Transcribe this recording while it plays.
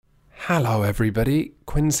Hello everybody,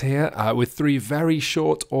 Quinn's here with 3 very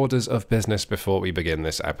short orders of business before we begin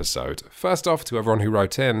this episode. First off, to everyone who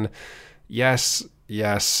wrote in, yes,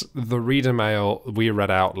 the reader mail we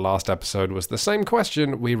read out last episode was the same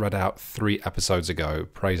question we read out 3 episodes ago,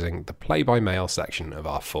 praising the play-by-mail section of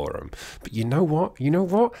our forum. But you know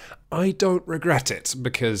what? I don't regret it,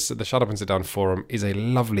 because the Shut Up and Sit Down forum is a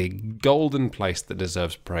lovely, golden place that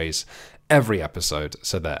deserves praise every episode,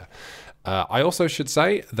 so there. I also should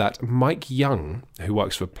say that Mike Young, who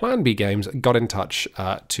works for Plan B Games, got in touch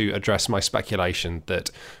to address my speculation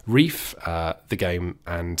that Reef, the game,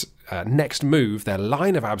 and Next Move, their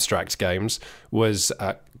line of abstract games, was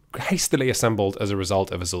hastily assembled as a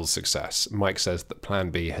result of Azul's success. Mike says that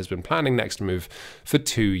Plan B has been planning Next Move for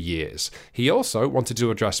 2 years. He also wanted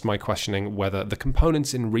to address my questioning whether the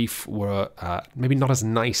components in Reef were maybe not as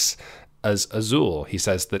nice as Azul. He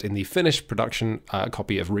says that in the finished production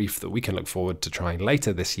copy of Reef that we can look forward to trying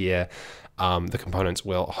later this year, the components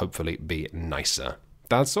will hopefully be nicer.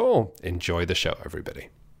 That's all. Enjoy the show, everybody.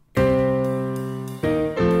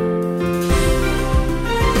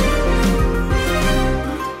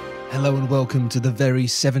 Hello and welcome to the very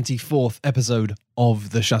 74th episode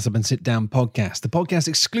of the Shut Up and Sit Down podcast, the podcast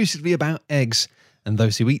exclusively about eggs and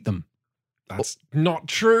those who eat them. That's not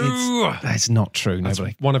true. It's not true. That's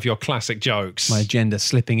nobody. One of your classic jokes. My agenda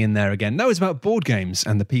slipping in there again. No, it's about board games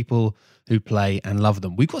and the people who play and love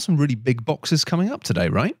them. We've got some really big boxes coming up today,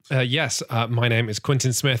 right? Yes. My name is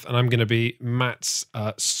Quentin Smith, and I'm going to be Matt's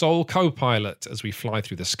sole co-pilot as we fly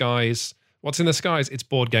through the skies. What's in the skies? It's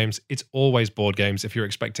board games. It's always board games if you're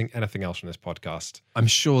expecting anything else from this podcast. I'm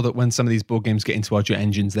sure that when some of these board games get into our jet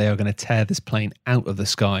engines, they are going to tear this plane out of the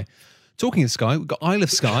sky. Talking of Sky, we've got Isle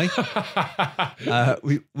of Skye.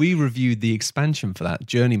 We reviewed the expansion for that,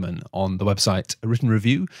 Journeyman, on the website, a written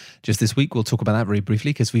review just this week. We'll talk about that very briefly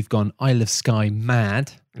because we've gone Isle of Skye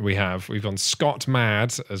mad. We've gone Scott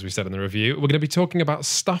mad, as we said in the review. We're going to be talking about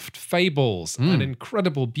Stuffed Fables, an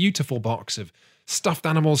incredible, beautiful box of stuffed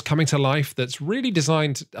animals coming to life that's really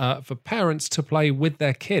designed for parents to play with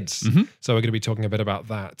their kids. Mm-hmm. So we're going to be talking a bit about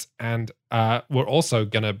that. And we're also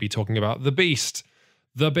going to be talking about The Beast,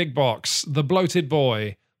 the big box, the bloated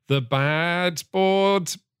boy, the bad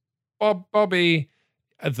board, Bobby,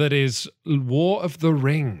 that is War of the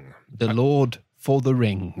Ring. The Lord for the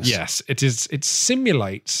Rings. Yes, it is. It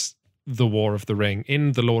simulates the War of the Ring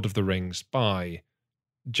in The Lord of the Rings by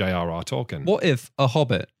J.R.R. Tolkien. What if a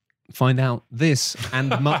Hobbit? Find out this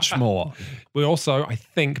and much more. We also, I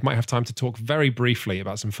think, might have time to talk very briefly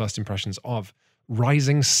about some first impressions of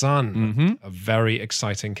Rising Sun, a very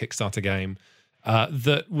exciting Kickstarter game.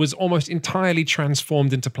 That was almost entirely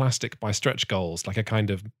transformed into plastic by stretch goals, like a kind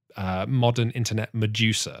of modern internet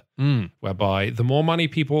Medusa, whereby the more money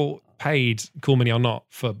people paid, cool mini or not,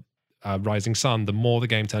 for Rising Sun, the more the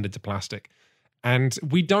game turned into plastic. And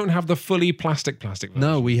we don't have the fully plastic version.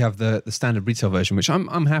 No, we have the standard retail version, which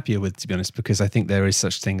I'm happier with, to be honest, because I think there is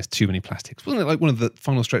such thing as too many plastics. Wasn't it like one of the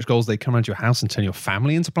final stretch goals, they come around your house and turn your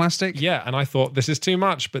family into plastic? Yeah, and I thought this is too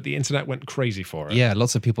much, but the internet went crazy for it. Yeah,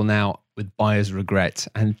 lots of people now with buyer's regret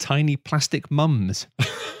and tiny plastic mums.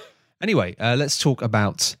 Anyway, let's talk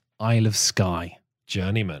about Isle of Skye.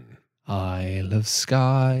 Journeyman. Isle of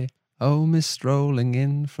Skye, oh, mist rolling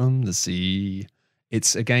in from the sea.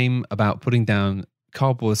 It's a game about putting down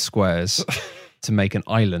cardboard squares to make an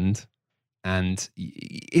island. And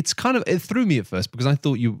it's it threw me at first because I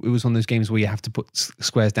thought it was one of those games where you have to put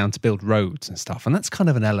squares down to build roads and stuff. And that's kind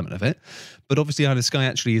of an element of it. But obviously Isle of Skye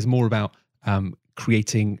actually is more about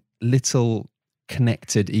creating little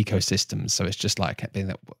connected ecosystems. So it's just like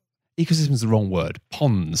ecosystem is the wrong word.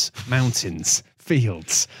 Ponds, mountains,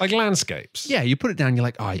 fields. Like landscapes. Yeah, you put it down, you're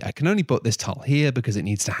like, I can only put this tile here because it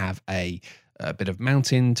needs to have a bit of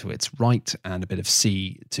mountain to its right and a bit of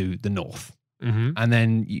sea to the north. Mm-hmm. And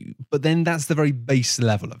then that's the very base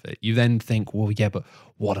level of it. You then think, well, yeah, but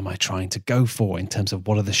what am I trying to go for in terms of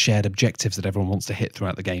what are the shared objectives that everyone wants to hit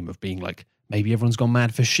throughout the game, of being like, maybe everyone's gone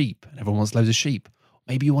mad for sheep and everyone wants loads of sheep.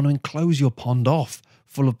 Maybe you want to enclose your pond off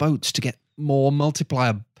full of boats to get more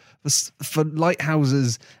multiplier for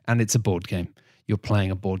lighthouses, and it's a board game. You're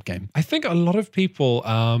playing a board game. I think a lot of people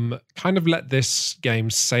kind of let this game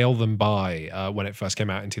sail them by when it first came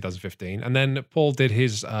out in 2015. And then Paul did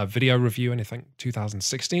his video review in, I think,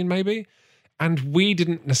 2016 maybe. And we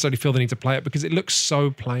didn't necessarily feel the need to play it because it looks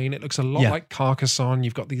so plain. It looks a lot like Carcassonne.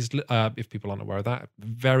 You've got these, if people aren't aware of that,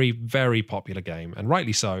 very, very popular game, and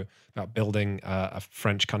rightly so, about building a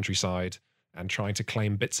French countryside and trying to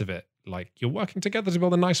claim bits of it. Like, you're working together to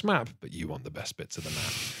build a nice map, but you want the best bits of the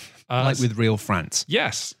map. Like with real France.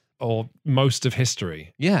 Yes. or most of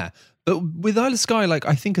history. Yeah. But with Isle of Skye, like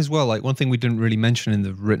I think as well, like one thing we didn't really mention in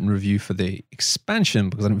the written review for the expansion,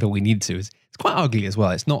 because I don't feel we need to, is it's quite ugly as well.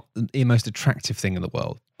 It's not the most attractive thing in the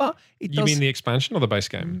world. But You mean the expansion or the base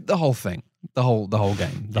game? the whole thing, the whole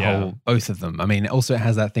game, Yeah. both of them. I mean, also it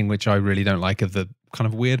has that thing which I really don't like of the kind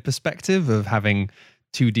of weird perspective of having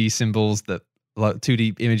 2D symbols that like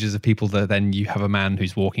 2D images of people that then you have a man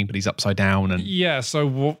who's walking but he's upside down, and Yeah,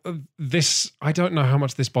 so this, I don't know how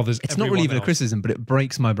much this bothers it's not really even a criticism, but it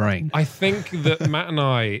breaks my brain. I think that Matt and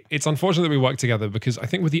I, it's unfortunate that we work together because I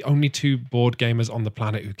think we're the only two board gamers on the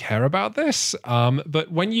planet who care about this. But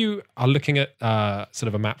when you are looking at sort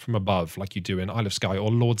of a map from above, like you do in Isle of Skye or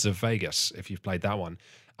Lords of Vegas, if you've played that one,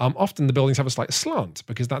 often the buildings have a slight slant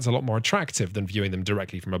because that's a lot more attractive than viewing them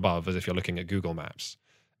directly from above as if you're looking at Google Maps.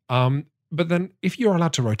 But then if you're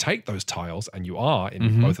allowed to rotate those tiles, and you are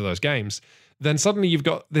in both of those games, then suddenly you've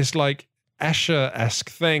got this like Escher-esque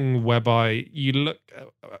thing whereby you're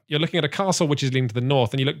looking at a castle which is leaning to the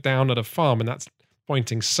north, and you look down at a farm and that's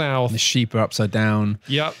pointing south. The sheep are upside down.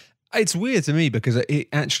 Yep. It's weird to me because it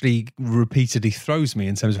actually repeatedly throws me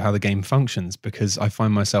in terms of how the game functions, because I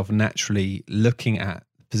find myself naturally looking at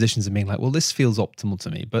positions and being like, well, this feels optimal to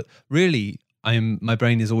me. But really, my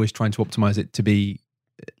brain is always trying to optimize it to be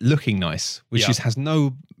looking nice, which just has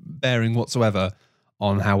no bearing whatsoever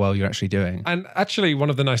on how well you're actually doing. And actually,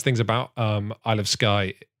 one of the nice things about Isle of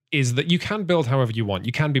Skye is that you can build however you want.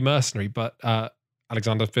 You can be mercenary, but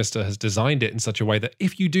Alexander Pfister has designed it in such a way that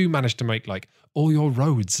if you do manage to make like all your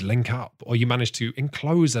roads link up, or you manage to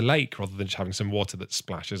enclose a lake rather than just having some water that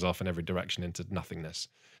splashes off in every direction into nothingness,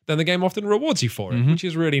 then the game often rewards you for it, which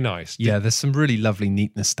is really nice. Yeah, there's some really lovely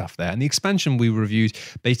neatness stuff there. And the expansion we reviewed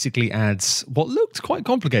basically adds what looked quite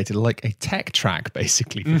complicated, like a tech track,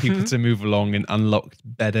 basically, for people to move along and unlock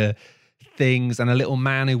better things. And a little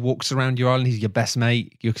man who walks around your island, he's your best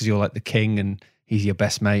mate, because you're like the king and he's your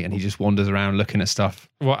best mate, and he just wanders around looking at stuff.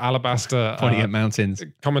 Well, Alabaster, pointing at mountains.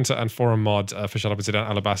 Commenter and forum mod for Shut Up and Sit Down,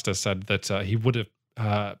 Alabaster said that he would have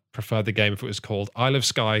preferred the game if it was called Isle of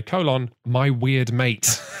Skye, My Weird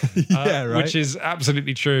Mate. Yeah, right. Which is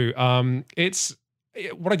absolutely true.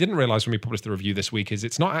 What I didn't realize when we published the review this week is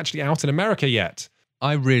it's not actually out in America yet.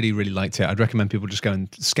 I really, really liked it. I'd recommend people just go and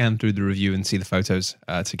scan through the review and see the photos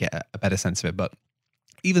to get a better sense of it. But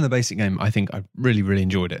even the basic game, I think I really, really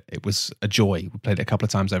enjoyed it. It was a joy. We played it a couple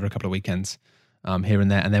of times over a couple of weekends here and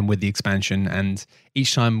there, and then with the expansion. And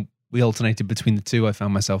each time we alternated between the two, I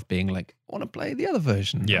found myself being like, I want to play the other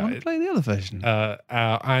version. Yeah, I want to play the other version.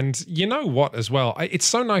 And you know what as well? It's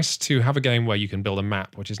so nice to have a game where you can build a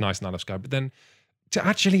map, which is nice in Isle of Skye, but then to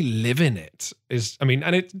actually live in it is, I mean,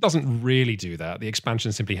 and it doesn't really do that. The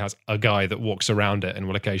expansion simply has a guy that walks around it and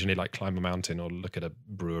will occasionally like climb a mountain or look at a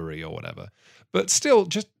brewery or whatever. But still,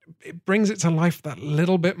 just it brings it to life that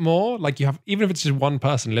little bit more. Like you have, even if it's just one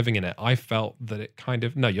person living in it, I felt that it kind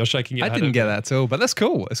of, no, you're shaking your head. I didn't get that at all, but that's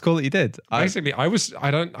cool. It's cool that you did. Basically, I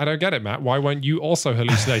don't get it, Matt. Why weren't you also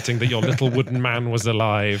hallucinating that your little wooden man was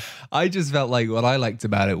alive? I just felt like what I liked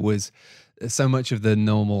about it was so much of the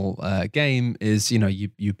normal game is, you know,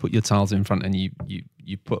 you put your tiles in front and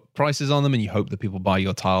you put prices on them and you hope that people buy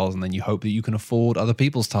your tiles, and then you hope that you can afford other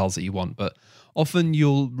people's tiles that you want. But often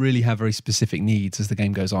you'll really have very specific needs as the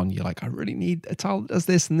game goes on. You're like, I really need a tile that does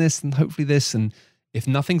this and this and hopefully this. And if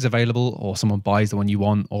nothing's available or someone buys the one you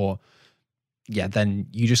want, or then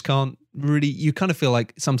you just can't really, you kind of feel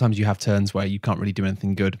like sometimes you have turns where you can't really do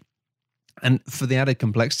anything good. And for the added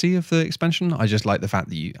complexity of the expansion, I just like the fact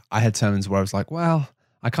that I had turns where I was like, well,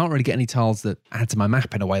 I can't really get any tiles that add to my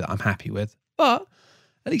map in a way that I'm happy with. But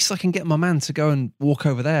at least I can get my man to go and walk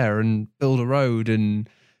over there and build a road and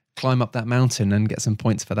climb up that mountain and get some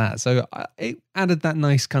points for that. So it added that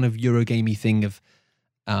nice kind of Eurogamey thing of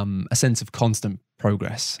a sense of constant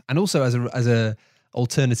progress. And also as a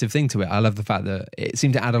alternative thing to it, I love the fact that it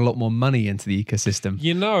seemed to add a lot more money into the ecosystem.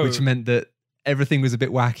 You know, which meant that everything was a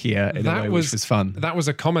bit wackier in a way, which was fun. That was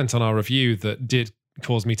a comment on our review that did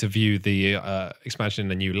cause me to view the expansion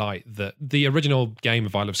in a new light, that the original game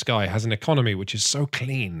of Isle of Skye has an economy which is so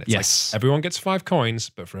clean. It's yes. Like everyone gets 5 coins,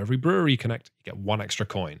 but for every brewery you connect, you get 1 extra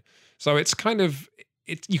coin. So it's kind of,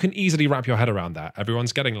 you can easily wrap your head around that.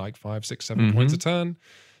 Everyone's getting like 5, 6, 7 points a turn.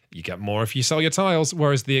 You get more if you sell your tiles,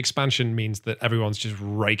 whereas the expansion means that everyone's just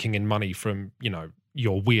raking in money from, you know,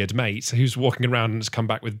 your weird mate who's walking around and has come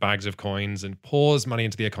back with bags of coins and pours money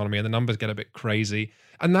into the economy, and the numbers get a bit crazy.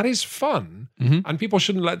 And that is fun. And people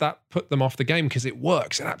shouldn't let that put them off the game, because it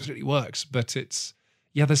works. It absolutely works. But it's,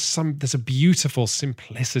 there's a beautiful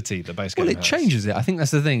simplicity the base game has. Well, it changes it. I think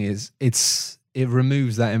that's the thing, is it's it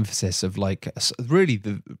removes that emphasis of like really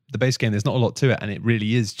the base game. There's not a lot to it, and it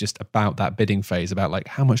really is just about that bidding phase, about like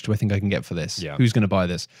how much do I think I can get for this? Yeah. Who's going to buy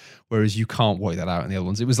this? Whereas you can't work that out in the other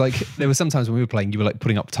ones. It was like there were sometimes when we were playing, you were like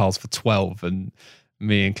putting up tiles for 12, and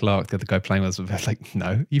me and Clark, the other guy playing with us, were like,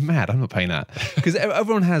 "No, you mad? I'm not paying that." Because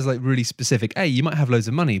everyone has like really specific. You might have loads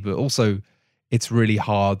of money, but also it's really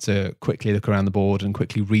hard to quickly look around the board and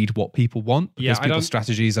quickly read what people want, because people's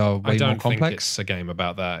strategies are way more complex. Think it's a game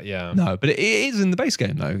about that, yeah. No, but it is in the base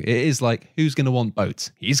game, though. It is like, who's going to want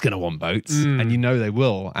boats? He's going to want boats, and you know they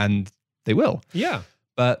will, and they will. Yeah.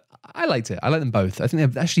 But I liked it. I like them both. I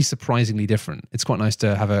think they're actually surprisingly different. It's quite nice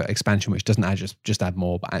to have an expansion which doesn't just add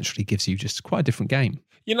more, but actually gives you just quite a different game.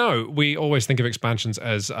 You know, we always think of expansions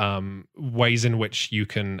as ways in which you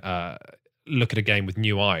can look at a game with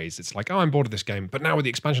new eyes. It's like, oh, I'm bored of this game, but now with the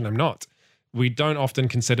expansion, I'm not. We don't often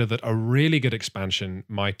consider that a really good expansion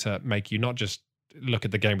might make you not just look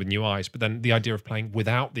at the game with new eyes, but then the idea of playing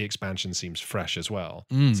without the expansion seems fresh as well.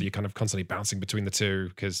 So you're kind of constantly bouncing between the two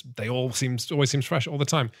because they always seems fresh all the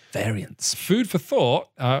time. Variants. Food for thought.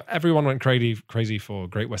 Everyone went crazy for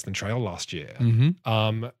Great Western Trail last year.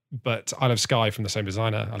 But Isle of Skye from the same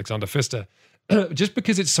designer, Alexander Pfister, just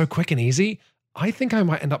because it's so quick and easy, I think I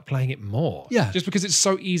might end up playing it more. Yeah. Just because it's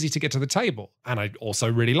so easy to get to the table. And I also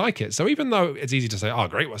really like it. So even though it's easy to say, oh,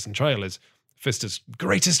 Great Western Trail is Pfister's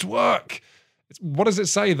greatest work, what does it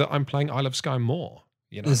say that I'm playing Isle of Skye more?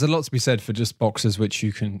 You know? There's a lot to be said for just boxes which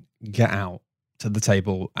you can get out to the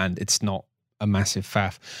table and it's not a massive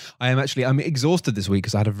faff. I'm exhausted this week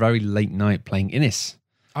because I had a very late night playing Innis.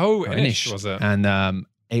 Oh, Innis was it? And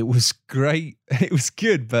it was great. It was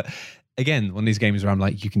good. But again, one of these games where I'm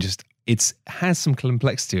like, it has some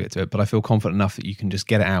complexity to it, but I feel confident enough that you can just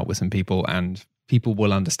get it out with some people and people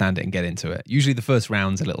will understand it and get into it. Usually the first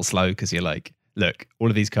round's a little slow because you're like, look, all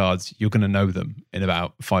of these cards, you're going to know them in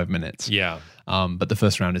about 5 minutes. Yeah. But the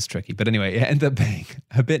first round is tricky. But anyway, it ended up being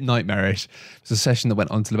a bit nightmarish. It was a session that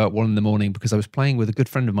went on till about 1 a.m. because I was playing with a good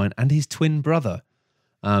friend of mine and his twin brother.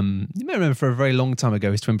 You may remember for a very long time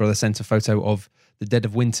ago, his twin brother sent a photo of the Dead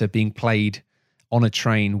of Winter being played on a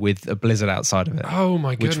train with a blizzard outside of it. Oh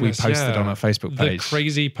my goodness! Which we posted on our Facebook page. The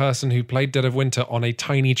crazy person who played Dead of Winter on a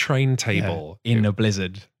tiny train table in a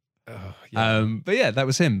blizzard. But yeah, that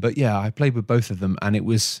was him. But yeah, I played with both of them, and it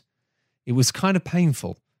was kind of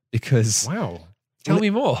painful because Tell me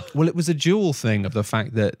more. Well, it was a dual thing of the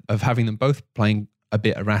fact that of having them both playing a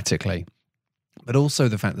bit erratically, but also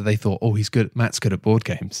the fact that they thought, oh, Matt's good at board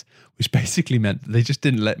games, which basically meant that they just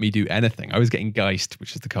didn't let me do anything. I was getting Geist,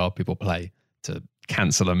 which is the card people play to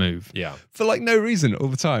cancel a move. Yeah. For like no reason all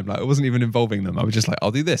the time. Like I wasn't even involving them. I was just like,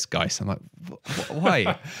 I'll do this, guys. I'm like,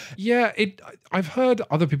 why? Yeah, I've heard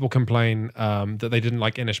other people complain that they didn't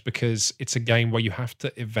like Innish because it's a game where you have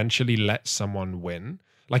to eventually let someone win.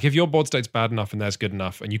 Like if your board state's bad enough and theirs good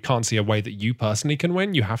enough and you can't see a way that you personally can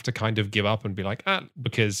win, you have to kind of give up and be like,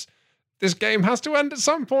 because this game has to end at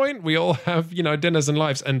some point. We all have, dinners and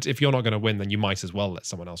lives. And if you're not going to win, then you might as well let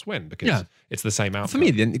someone else win because it's the same outcome. For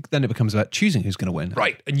me, then it becomes about choosing who's going to win.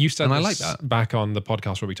 Right. And you said and this I like that. Back on the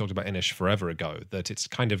podcast where we talked about Innish forever ago, that it's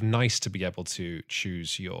kind of nice to be able to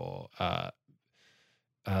choose your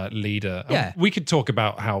leader. Yeah. We could talk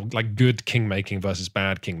about how like good king making versus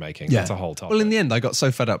bad king making. Yeah. That's a whole topic. Well, in the end, I got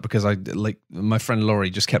so fed up because my friend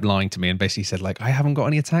Laurie just kept lying to me and basically said like, I haven't got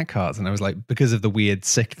any attack cards. And I was like, because of the weird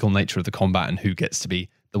cyclical nature of the combat and who gets to be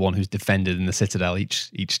the one who's defended in the citadel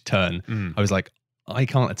each turn, I was like, I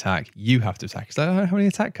can't attack. You have to attack. He's like, I don't have any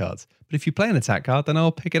attack cards. But if you play an attack card, then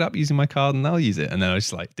I'll pick it up using my card and I'll use it. And then I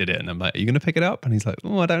just like did it. And I'm like, are you going to pick it up? And he's like,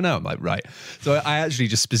 oh, I don't know. I'm like, right. So I actually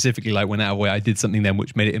just specifically like went out of the way. I did something then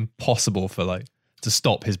which made it impossible for to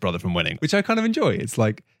stop his brother from winning, which I kind of enjoy. It's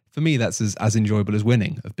like, for me, that's as enjoyable as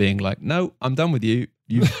winning, of being like, no, I'm done with you.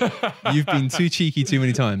 You've been too cheeky too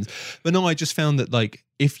many times. But no, I just found that like,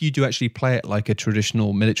 if you do actually play it like a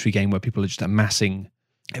traditional military game where people are just amassing,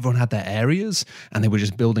 everyone had their areas and they were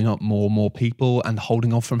just building up more and more people and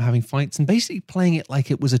holding off from having fights and basically playing it like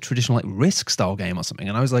it was a traditional like Risk style game or something.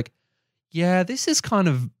 And I was like, yeah, this is kind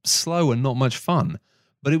of slow and not much fun.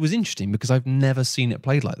 But it was interesting because I've never seen it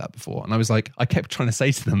played like that before. And I was like, I kept trying to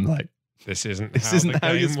say to them like, this isn't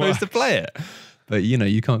how you're supposed to play it. But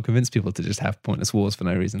you can't convince people to just have pointless wars for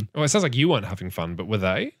no reason. Well, it sounds like you weren't having fun, but were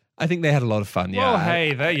they? I think they had a lot of fun. Yeah. Well,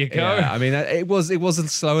 hey, there you go. Yeah, I mean, it was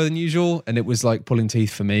slower than usual, and it was like pulling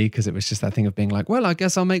teeth for me because it was just that thing of being like, well, I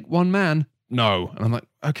guess I'll make one man. No, and I'm like,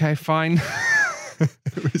 okay, fine.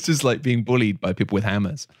 It was just like being bullied by people with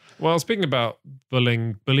hammers. Well, speaking about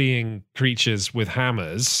bullying creatures with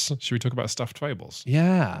hammers, should we talk about Stuffed Fables?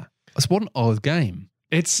 Yeah, that's what an odd game.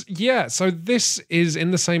 So this is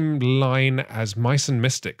in the same line as Mice and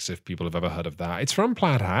Mystics, if people have ever heard of that. It's from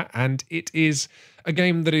Plaid Hat, and it is a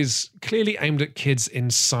game that is clearly aimed at kids in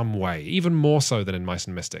some way, even more so than in Mice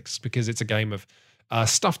and Mystics, because it's a game of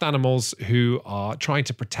stuffed animals who are trying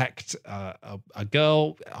to protect a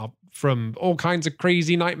girl from all kinds of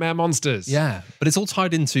crazy nightmare monsters. Yeah, but it's all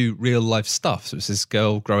tied into real life stuff. So it's this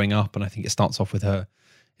girl growing up, and I think it starts off with her.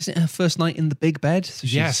 Isn't it her first night in the big bed? So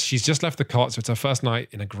she's just left the cot, so it's her first night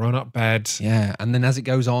in a grown-up bed. Yeah, and then as it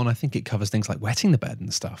goes on, I think it covers things like wetting the bed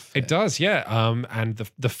and stuff. It does, yeah. And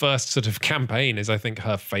the first sort of campaign is, I think,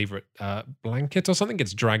 her favorite blanket or something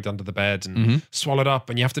gets dragged under the bed and swallowed up,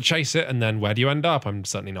 and you have to chase it, and then where do you end up? I'm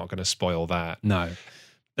certainly not going to spoil that. No.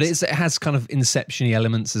 But it has kind of Inception-y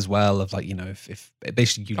elements as well of like, if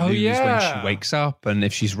basically you lose when she wakes up, and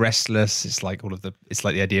if she's restless, it's like it's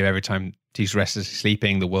like the idea every time she's restlessly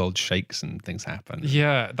sleeping, the world shakes and things happen.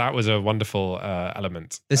 Yeah, that was a wonderful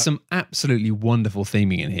element. There's some absolutely wonderful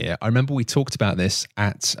theming in here. I remember we talked about this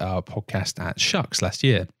at our podcast at Shucks last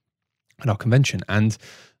year at our convention, and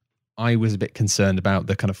I was a bit concerned about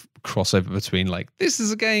the kind of crossover between like, this is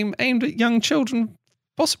a game aimed at young children,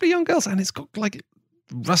 possibly young girls, and it's got like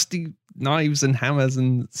rusty knives and hammers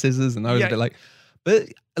and scissors, and I was a bit like, but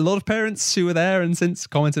a lot of parents who were there and since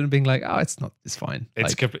commented and being like, oh, it's fine.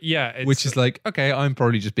 Which is like, okay, I'm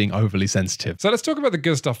probably just being overly sensitive. So let's talk about the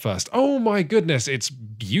good stuff first. Oh my goodness, it's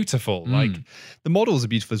beautiful. Like the models are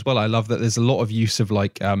beautiful as well. I love that there's a lot of use of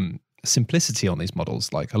like simplicity on these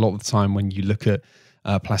models. Like a lot of the time when you look at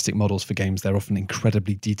plastic models for games, they're often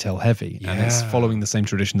incredibly detail heavy, and it's following the same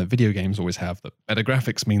tradition that video games always have. That better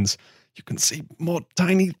graphics means you can see more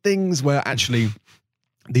tiny things, where actually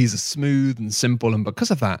these are smooth and simple, and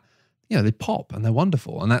because of that, they pop and they're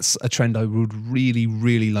wonderful. And that's a trend I would really,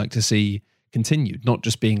 really like to see continued. Not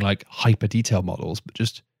just being like hyper detailed models, but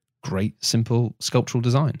just great, simple sculptural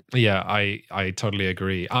design. Yeah, I totally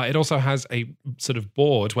agree. It also has a sort of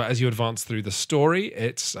board where as you advance through the story,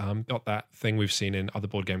 it's got that thing we've seen in other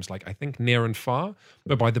board games like I think Near and Far,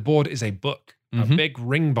 whereby the board is a book, a big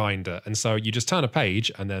ring binder. And so you just turn a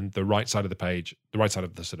page, and then the right side of the page, the right side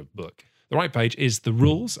of the sort of book, the right page is the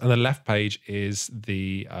rules, and the left page is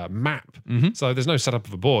the map. So there's no setup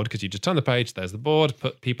of a board because you just turn the page, there's the board,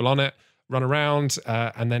 put people on it, run around,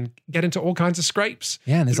 and then get into all kinds of scrapes.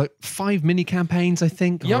 Yeah, and there's like 5 mini campaigns, I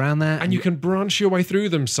think, around there. And you can branch your way through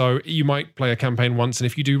them. So you might play a campaign once, and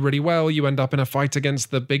if you do really well, you end up in a fight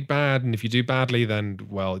against the big bad. And if you do badly, then,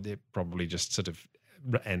 well, it probably just sort of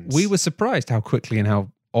ends. We were surprised how quickly and how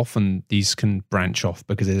often these can branch off,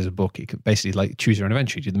 because it is a book. It can basically like choose your own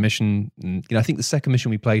adventure, do the mission. And, I think the second mission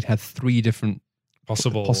we played had 3 different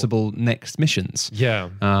possible next missions. Yeah.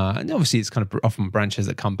 And obviously it's kind of often branches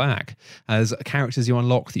that come back. There's characters you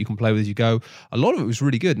unlock that you can play with as you go. A lot of it was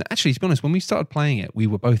really good. And actually, to be honest, when we started playing it, we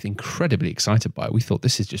were both incredibly excited by it. We thought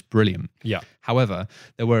this is just brilliant. Yeah. However,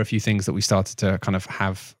 there were a few things that we started to kind of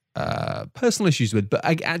have personal issues with. But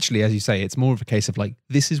actually, as you say, it's more of a case of like,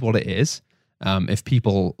 this is what it is. If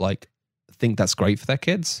people like think that's great for their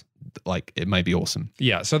kids, like it may be awesome.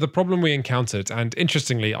 Yeah. So the problem we encountered, and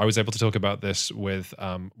interestingly, I was able to talk about this with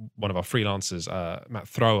one of our freelancers, Matt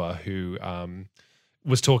Thrower, who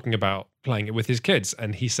was talking about playing it with his kids.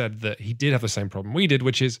 And he said that he did have the same problem we did,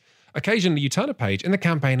 which is occasionally you turn a page in the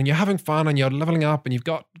campaign and you're having fun and you're leveling up and you've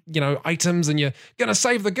got, items and you're going to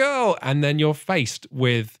save the girl. And then you're faced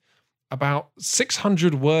with about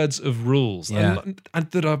 600 words of rules and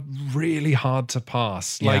that are really hard to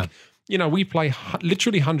pass. Yeah. Like, we play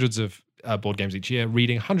literally hundreds of board games each year,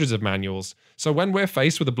 reading hundreds of manuals. So when we're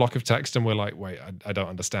faced with a block of text and we're like, wait, I don't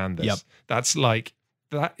understand this. Yep.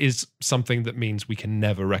 That is something that means we can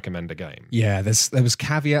never recommend a game. Yeah, there was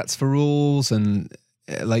caveats for rules, and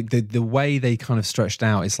like the way they kind of stretched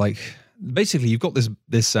out, it's like basically you've got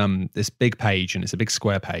this big page, and it's a big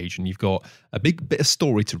square page, and you've got a big bit of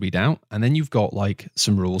story to read out, and then you've got like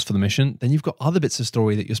some rules for the mission. Then you've got other bits of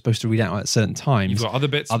story that you're supposed to read out at certain times. You've got other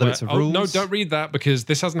bits of rules. No, don't read that because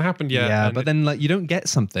this hasn't happened yet. Yeah, but then like you don't get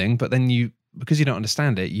something, but then because you don't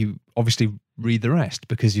understand it, you obviously read the rest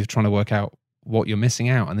because you're trying to work out what you're missing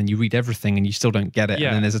out, and then you read everything and you still don't get it.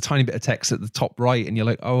 And then there's a tiny bit of text at the top right, and you're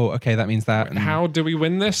like, oh, okay, that means that. And how do we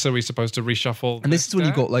win this? Are we supposed to reshuffle? And this is when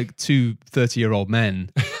you've got like 2 30-year-old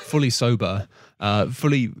men, fully sober,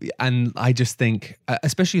 and I just think,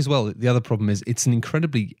 especially as well, the other problem is it's an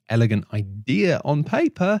incredibly elegant idea on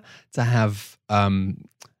paper to have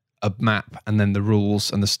a map and then the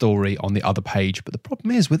rules and the story on the other page. But the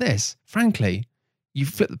problem is with this, frankly, you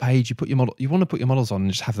flip the page, you put your model, you want to put your models on and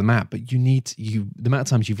just have the map, but the amount of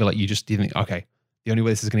times you feel like you think, okay, the only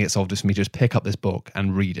way this is going to get solved is for me to just pick up this book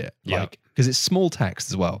and read it. Yeah. Because it's small text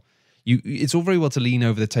as well. it's all very well to lean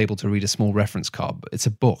over the table to read a small reference card, but it's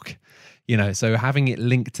a book, so having it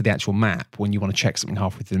linked to the actual map when you want to check something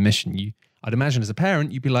halfway through the mission, I'd imagine as a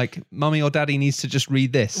parent, you'd be like, Mummy or Daddy needs to just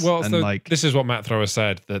read this. Well, and so this is what Matt Thrower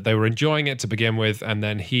said, that they were enjoying it to begin with, and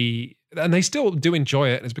then and they still do enjoy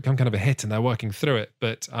it, and it's become kind of a hit, and they're working through it.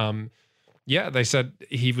 But they said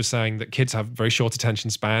he was saying that kids have very short attention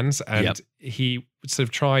spans, and he sort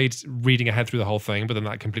of tried reading ahead through the whole thing, but then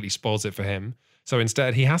that completely spoils it for him. So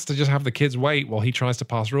instead, he has to just have the kids wait while he tries to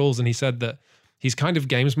pass rules, and he said that he's kind of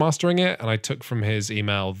games mastering it, and I took from his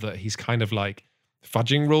email that he's kind of like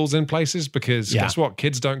fudging rules in places because guess what?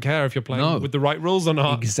 Kids don't care if you're playing with the right rules or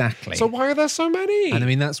not. Exactly. So why are there so many? And I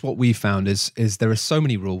mean, that's what we found is there are so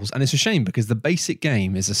many rules, and it's a shame because the basic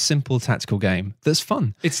game is a simple tactical game that's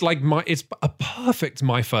fun. It's like it's a perfect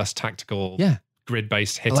my first tactical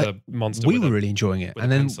grid-based hitter monster. We were really enjoying it.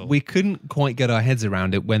 And then we couldn't quite get our heads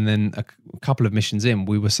around it when then a couple of missions in,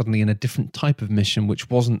 we were suddenly in a different type of mission, which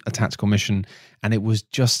wasn't a tactical mission. And it was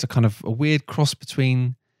just a kind of a weird cross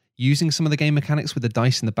between using some of the game mechanics with the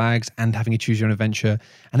dice and the bags and having a choose your own adventure.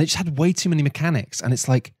 And it just had way too many mechanics. And it's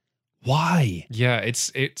like, why? Yeah,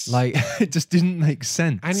 it's like, it just didn't make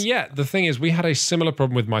sense. And yet, the thing is, we had a similar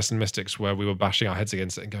problem with Mice and Mystics where we were bashing our heads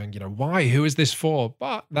against it and going, why? Who is this for?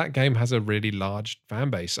 But that game has a really large fan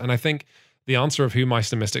base. And I think the answer of who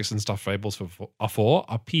Mice and Mystics and Stuffed Fables are for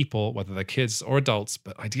are people, whether they're kids or adults,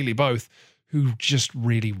 but ideally both, who just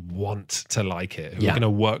really want to like it, who are going to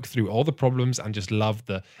work through all the problems and just love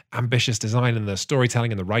the ambitious design and the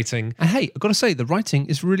storytelling and the writing. And hey, I've got to say, the writing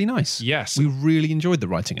is really nice. Yes. We really enjoyed the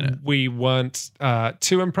writing in it. We weren't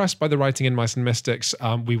too impressed by the writing in Mice and Mystics.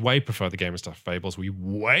 We way prefer the game of Stuffed Fables. We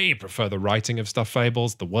way prefer the writing of Stuffed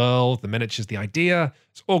Fables, the world, the miniatures, the idea.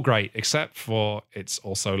 It's all great, except for it's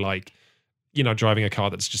also like, driving a car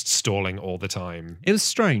that's just stalling all the time. It was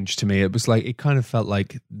strange to me. It was like, it kind of felt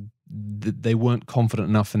like they weren't confident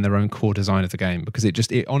enough in their own core design of the game, because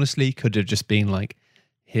it honestly could have just been like,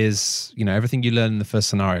 here's everything you learn in the first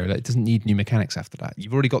scenario. Like, it doesn't need new mechanics after that.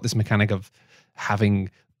 You've already got this mechanic of having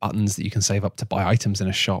buttons that you can save up to buy items in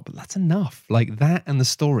a shop. That's enough. Like that and the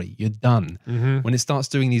story, you're done. When it starts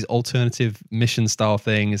doing these alternative mission style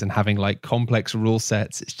things and having like complex rule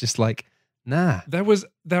sets, it's just like, nah.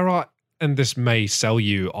 There are, and this may sell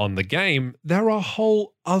you on the game, there are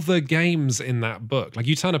whole other games in that book. Like,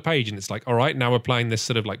 you turn a page and it's like, all right, now we're playing this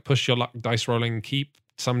sort of like push your luck dice rolling, keep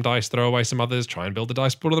some dice, throw away some others, try and build a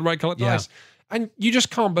dice pool of the right colored dice. And you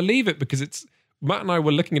just can't believe it, because Matt and I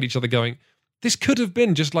were looking at each other going, this could have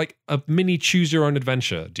been just like a mini choose your own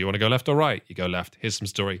adventure. Do you want to go left or right? You go left. Here's some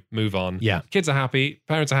story. Move on. Yeah. Kids are happy.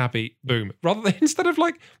 Parents are happy. Boom. Rather than, instead of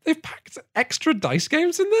like, they've packed extra dice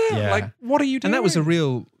games in there. Yeah. Like, what are you doing? And that was a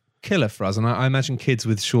real killer for us. And I imagine kids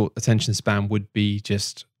with short attention span would be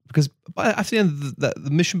just, because at the end of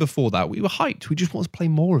the mission before that, we were hyped. We just wanted to play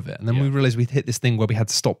more of it. And then we realized we'd hit this thing where we had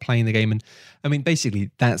to stop playing the game. And I mean,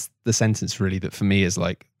 basically, that's the sentence really that for me is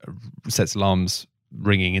like, sets alarms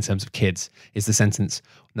ringing in terms of kids, is the sentence,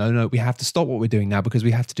 no, we have to stop what we're doing now because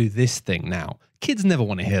we have to do this thing now. Kids never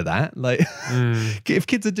want to hear that. Like, if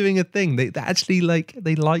kids are doing a thing, they actually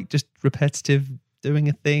like just repetitive doing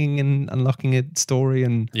a thing and unlocking a story.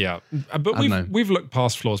 And but we've looked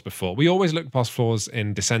past flaws before. We always look past flaws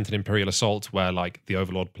in Descent and Imperial Assault, where like the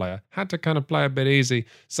Overlord player had to kind of play a bit easy.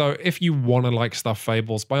 So if you want to like Stuffed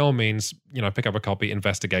Fables, by all means, pick up a copy,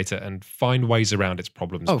 investigate it, and find ways around its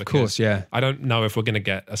problems. Oh, of course, yeah. I don't know if we're going to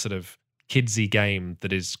get a sort of kidsy game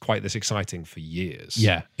that is quite this exciting for years.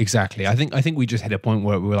 Yeah, exactly. I think we just hit a point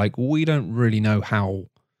where we were like, we don't really know how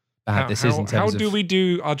bad this is in terms of... How do we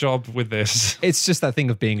do our job with this? It's just that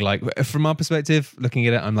thing of being like, from our perspective, looking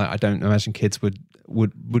at it, I'm like, I don't imagine kids would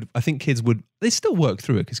I think kids would, they still work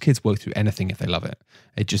through it, because kids work through anything if they love it.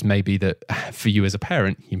 It just may be that for you as a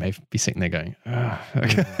parent, you may be sitting there going,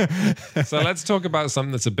 okay. So let's talk about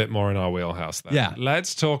something that's a bit more in our wheelhouse then. Yeah.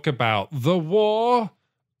 Let's talk about The War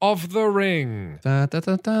of the Ring.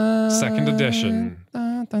 Second edition.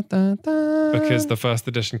 Because the first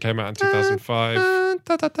edition came out in 2005.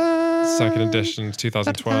 Second edition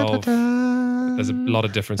 2012. There's a lot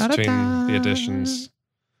of difference between the editions.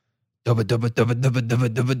 We got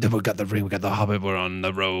the ring, we got the hobbit, we're on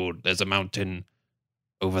the road. There's a mountain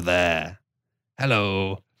over there.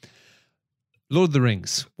 Hello. Lord of the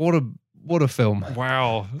Rings. What a film.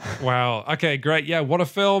 Wow. Okay, great. Yeah, what a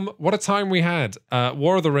film. What a time we had.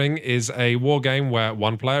 War of the Ring is a war game where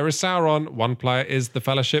one player is Sauron, one player is the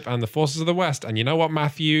Fellowship and the Forces of the West. And you know what,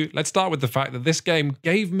 Matthew? Let's start with the fact that this game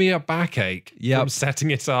gave me a backache from setting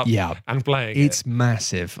it up and playing it. It's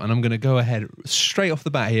massive. And I'm going to go ahead straight off the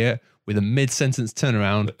bat here with a mid-sentence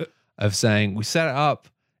turnaround of saying we set it up.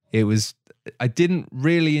 It was I didn't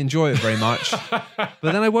really enjoy it very much. But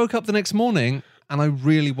then I woke up the next morning and I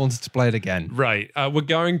really wanted to play it again. Right. We're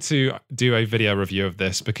going to do a video review of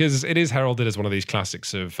this because it is heralded as one of these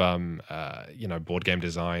classics of, board game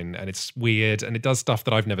design, and it's weird and it does stuff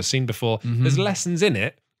that I've never seen before. There's lessons in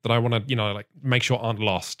it that I want to, make sure aren't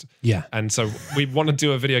lost. Yeah. And so we want to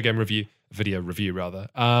do a video review rather.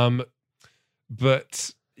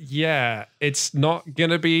 But yeah, it's not going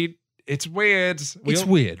to be. It's weird. It's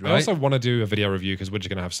weird, right? I also want to do a video review because we're just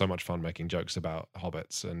going to have so much fun making jokes about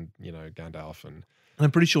hobbits and, Gandalf. And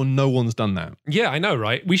I'm pretty sure no one's done that. yeah, I know,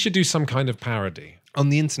 right? We should do some kind of parody. On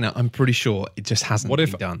the internet, I'm pretty sure it just hasn't What been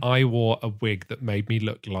if done. I wore a wig that made me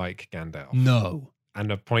look like Gandalf? No.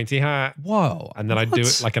 And a pointy hat. Whoa. And then I'd do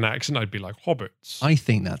What? it like an accent. I'd be like, hobbits. I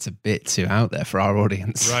think that's a bit too out there for our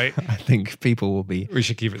audience. Right. I think people will be... We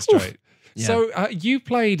should keep it straight. Yeah. So you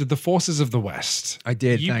played The Forces of the West. I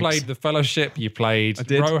did, You thanks. played The Fellowship. You played I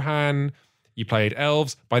did. Rohan. You played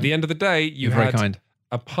Elves. By the end of the day, you You're very had kind.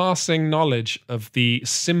 a passing knowledge of the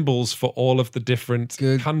symbols for all of the different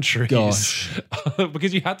Good countries. gosh.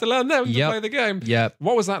 Because you had to learn them to Yep. play the game. Yeah.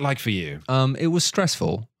 What was that like for you? It was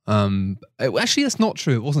stressful. Actually, that's not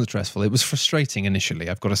true. It wasn't stressful. It was frustrating initially,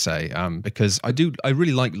 I've got to say, because I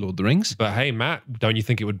really like Lord of the Rings. But hey, Matt, don't you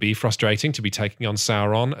think it would be frustrating to be taking on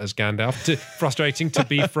Sauron as Gandalf? Frustrating to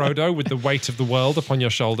be Frodo with the weight of the world upon your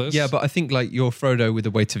shoulders? Yeah, but I think like you're Frodo with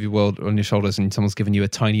the weight of your world on your shoulders and someone's given you a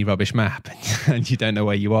tiny rubbish map and you don't know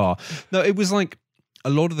where you are. No, it was like a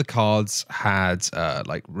lot of the cards had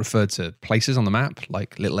referred to places on the map,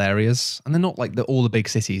 like little areas. And they're not like all the big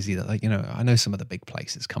cities either. Like, I know some of the big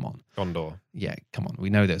places. Come on. Gondor. Yeah, come on. We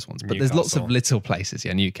know those ones. But there's lots of Newcastle. little places.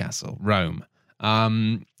 Yeah, Newcastle, Rome.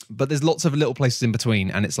 But there's lots of little places in between.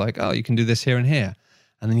 And it's like, oh, you can do this here and here.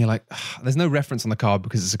 And then you're like, there's no reference on the card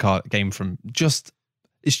because it's a card game from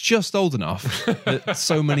it's just old enough that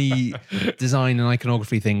so many design and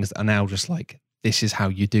iconography things are now just like, this is how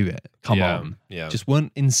you do it. Come on. Yeah. Just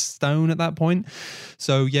weren't in stone at that point.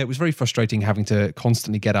 So yeah, it was very frustrating having to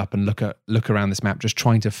constantly get up and look around this map, just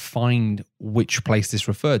trying to find which place this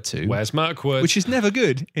referred to. Where's Mirkwood? Which is never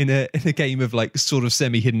good in a game of like sort of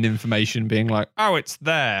semi-hidden information being like, oh, it's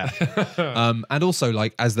there. And also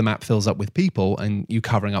like as the map fills up with people and you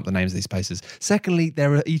covering up the names of these places. Secondly,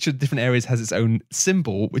 each of the different areas has its own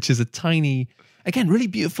symbol, which is a tiny, again, really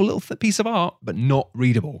beautiful little piece of art, but not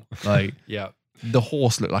readable. Like yeah. the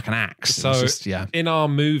horse looked like an axe. So in our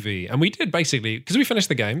movie, and we did basically, because we finished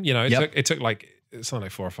the game, it took like, it's not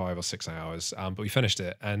like 4 or 5 or 6 hours, but we finished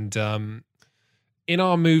it. And in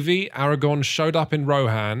our movie, Aragorn showed up in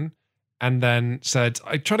Rohan and then said,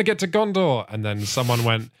 I try to get to Gondor. And then someone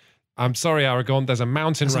went, I'm sorry, Aragorn, there's a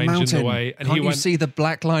mountain range in the way. And Can't he you went, see the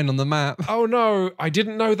black line on the map? oh no, I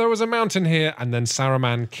didn't know there was a mountain here. And then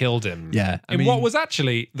Saruman killed him. Yeah, I in mean- what was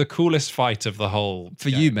actually the coolest fight of the whole For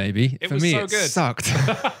game. you, maybe. It For was me, so it good. sucked.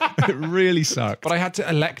 It really sucked. But I had to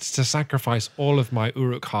elect to sacrifice all of my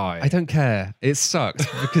Uruk-hai. I don't care. It sucked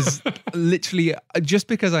because literally, just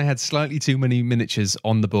because I had slightly too many miniatures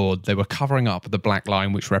on the board, they were covering up the black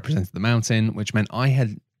line, which represented the mountain, which meant I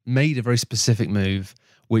had made a very specific move,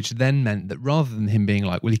 which then meant that rather than him being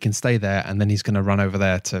like, well, he can stay there and then he's going to run over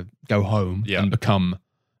there to go home Yeah. and become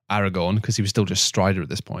Aragorn, because he was still just Strider at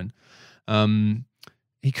this point.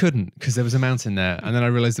 He couldn't because there was a mountain there. And then I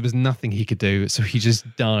realized there was nothing he could do. So he just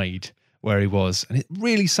died where he was. And it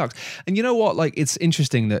really sucked. And you know what? Like, it's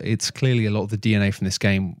interesting that it's clearly a lot of the DNA from this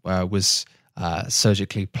game was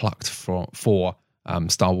surgically plucked for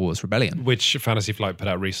Star Wars Rebellion. Which Fantasy Flight put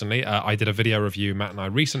out recently. I did a video review. Matt and I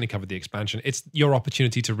recently covered the expansion. It's your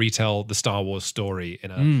opportunity to retell the Star Wars story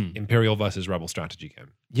in an Imperial versus Rebel strategy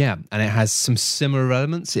game. Yeah, and it has some similar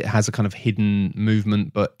elements. It has a kind of hidden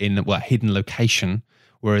movement, but in a hidden location.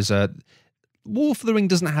 Whereas War for the Ring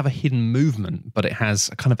doesn't have a hidden movement, but it has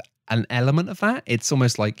a kind of an element of that. It's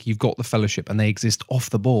almost like you've got the Fellowship and they exist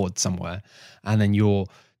off the board somewhere, and then you're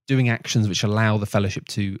doing actions which allow the Fellowship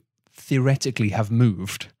to theoretically have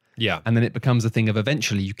moved. Yeah. And then it becomes a thing of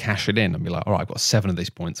eventually you cash it in and be like, all right, I've got 7 of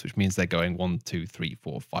these points, which means they're going 1, 2, 3,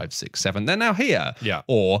 4, 5, 6, 7. They're now here. Yeah.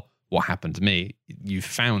 Or what happened to me, you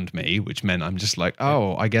found me, which meant I'm just like,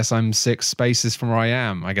 oh, I guess I'm 6 spaces from where I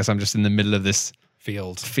am. I guess I'm just in the middle of this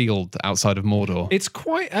field outside of Mordor. It's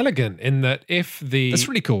quite elegant in that That's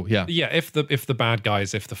really cool, yeah. Yeah, if the bad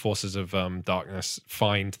guys, if the forces of darkness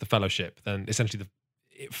find the Fellowship, then essentially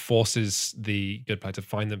it forces the good player to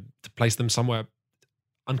find them, to place them somewhere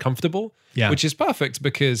uncomfortable. Yeah. Which is perfect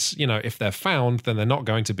because, if they're found, then they're not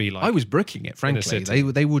going to be like... I was bricking it, frankly. city.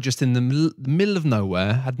 They were just in the middle of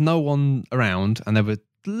nowhere, had no one around, and there were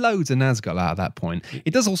loads of Nazgul out at that point.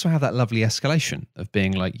 It does also have that lovely escalation of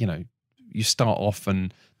being like, you start off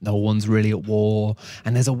and no one's really at war.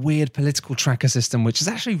 And there's a weird political tracker system, which is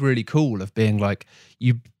actually really cool, of being like,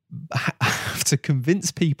 you have to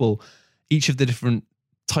convince people, each of the different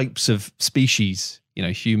types of species,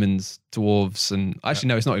 humans, dwarves, and actually,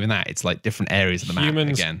 no, it's not even that. It's like different areas of the map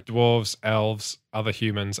again. Dwarves, elves, other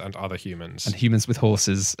humans, and other humans. And humans with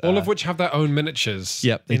horses. All of which have their own miniatures.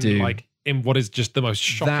 Yep, they do. Like, in what is just the most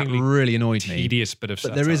shockingly that really annoyed me. Tedious bit of But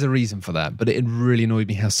setup. there is a reason for that. But it really annoyed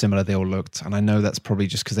me how similar they all looked. And I know that's probably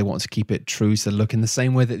just because they wanted to keep it true to look in the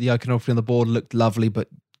same way that the iconography on the board looked lovely, but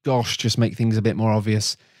gosh, just make things a bit more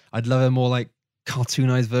obvious. I'd love a more like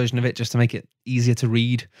cartoonized version of it just to make it easier to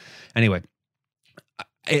read. Anyway,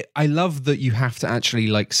 I love that you have to actually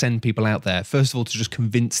like send people out there, first of all, to just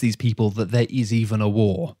convince these people that there is even a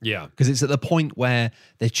war. Yeah. Because it's at the point where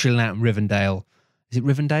they're chilling out in Rivendell. Is it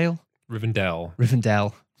Rivendell? Rivendell.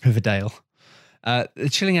 They're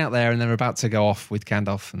chilling out there and they're about to go off with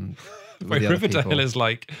Gandalf and Wait, Rivendell is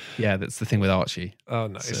like... Yeah, that's the thing with Archie. Oh,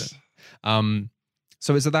 nice.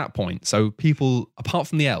 So it's at that point. So people, apart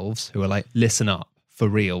from the elves, who are like, listen up, for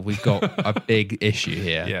real, we've got a big issue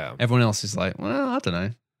here. Yeah. Everyone else is like, well, I don't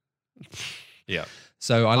know. Yeah.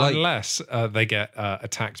 So I like... Unless they get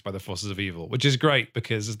attacked by the forces of evil, which is great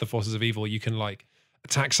because as the forces of evil, you can like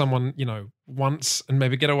attack someone, once and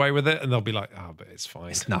maybe get away with it, and they'll be like, oh, but it's fine.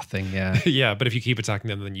 It's nothing, yeah. Yeah, but if you keep attacking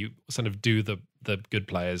them, then you sort of do the good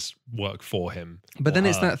players work for him. But then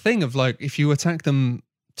it's that thing of like, if you attack them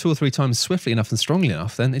 2 or 3 times swiftly enough and strongly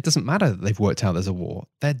enough, then it doesn't matter that they've worked out there's a war.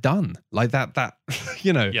 They're done. Like that,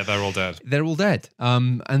 Yeah, they're all dead. They're all dead.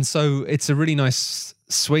 And so it's a really nice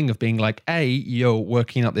swing of being like, A, you're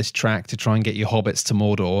working up this track to try and get your hobbits to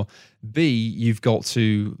Mordor. B, you've got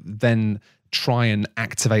to then try and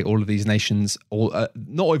activate all of these nations, not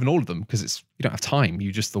even all of them, because you don't have time.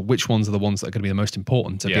 You just thought which ones are the ones that are going to be the most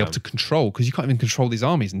important to be able to control, because you can't even control these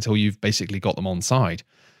armies until you've basically got them on side.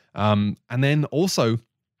 And then also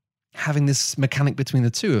having this mechanic between the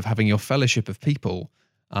two of having your fellowship of people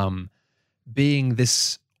being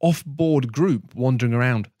this off-board group wandering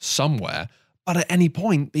around somewhere, but at any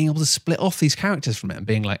point being able to split off these characters from it and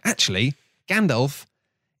being like, actually, Gandalf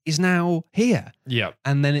is now here. Yeah.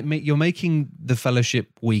 And then you're making the fellowship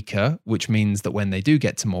weaker, which means that when they do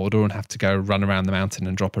get to Mordor and have to go run around the mountain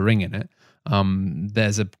and drop a ring in it,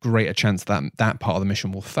 there's a greater chance that that part of the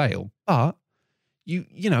mission will fail. But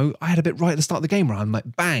I had a bit right at the start of the game where I'm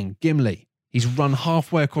like, bang, Gimli. He's run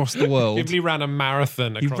halfway across the world. Gimli ran a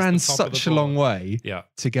marathon across He ran the top such of the a board. long way Yeah.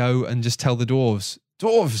 to go and just tell the dwarves,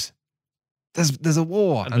 there's a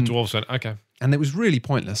war. And the dwarves went, okay. And it was really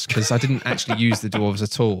pointless because I didn't actually use the dwarves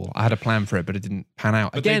at all. I had a plan for it, but it didn't pan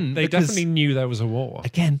out. But Again, they because- definitely knew there was a war.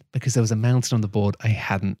 Again, because there was a mountain on the board I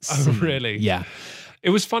hadn't seen. Oh, really? Yeah.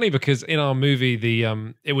 It was funny because in our movie,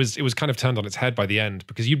 it was kind of turned on its head by the end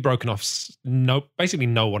because you'd broken off basically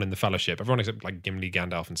no one in the Fellowship. Everyone except like Gimli,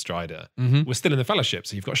 Gandalf, and Strider was still in the Fellowship.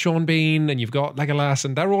 So you've got Sean Bean and you've got Legolas,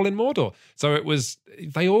 and they're all in Mordor. So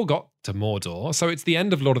they all got to Mordor. So it's the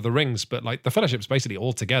end of Lord of the Rings, but like the Fellowship's basically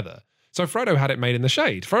all together. So Frodo had it made in the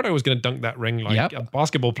shade. Frodo was going to dunk that ring like a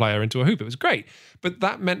basketball player into a hoop. It was great. But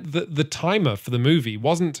that meant that the timer for the movie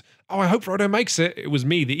wasn't, oh, I hope Frodo makes it. It was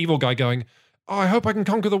me, the evil guy, going, oh, I hope I can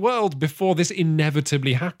conquer the world before this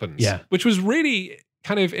inevitably happens. Yeah. Which was really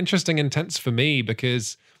kind of interesting and tense for me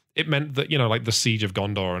because it meant that, like the Siege of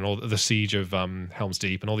Gondor and all the Siege of Helm's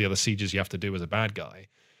Deep and all the other sieges you have to do as a bad guy.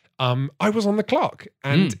 I was on the clock,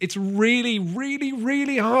 and it's really, really,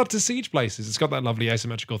 really hard to siege places. It's got that lovely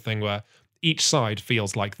asymmetrical thing where each side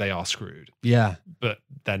feels like they are screwed. Yeah. But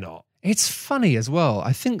they're not. It's funny as well.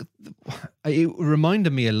 I think it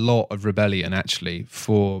reminded me a lot of Rebellion, actually,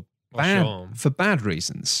 for bad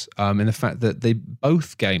reasons. In the fact that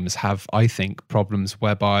both games have, I think, problems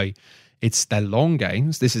whereby they're long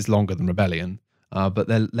games. This is longer than Rebellion, but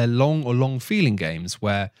they're long or long feeling games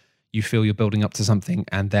where you feel you're building up to something,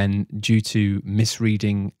 and then due to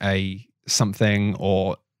misreading something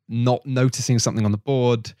or not noticing something on the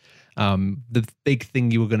board, the big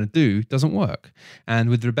thing you were going to do doesn't work. And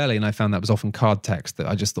with Rebellion, I found that was often card text that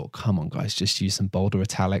I just thought, come on, guys, just use some bolder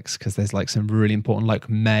italics because there's like some really important, like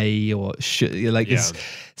may or there's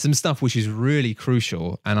some stuff which is really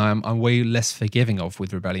crucial, and I'm way less forgiving of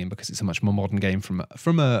with Rebellion because it's a much more modern game from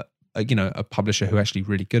a publisher who are actually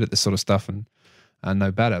really good at this sort of stuff and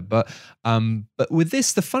know better. But with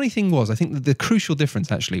this, the funny thing was, I think that the crucial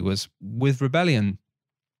difference actually was with Rebellion,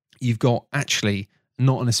 you've got actually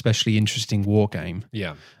not an especially interesting war game.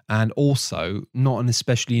 Yeah. And also not an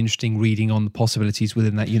especially interesting reading on the possibilities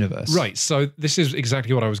within that universe. Right. So this is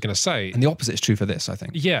exactly what I was going to say. And the opposite is true for this, I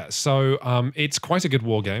think. Yeah. So it's quite a good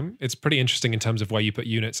war game. It's pretty interesting in terms of where you put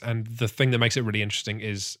units. And the thing that makes it really interesting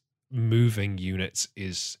is moving units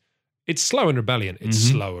it's slow in Rebellion. It's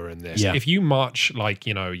slower in this. Yeah. If you march like,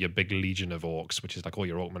 your big legion of orcs, which is like all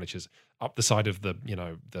your orc miniatures, up the side of the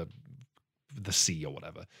sea or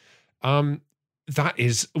whatever, that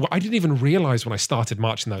is, I didn't even realize when I started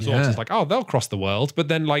marching those orcs. It's like, oh, they'll cross the world. But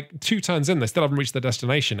then like 2 turns in, they still haven't reached their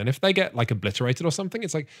destination. And if they get like obliterated or something,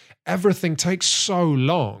 it's like everything takes so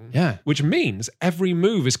long. Yeah. Which means every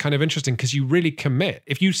move is kind of interesting because you really commit.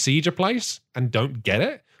 If you siege a place and don't get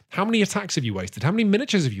it, how many attacks have you wasted? How many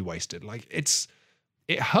miniatures have you wasted? Like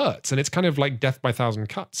it hurts, and it's kind of like death by 1,000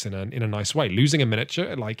 cuts in a nice way. Losing a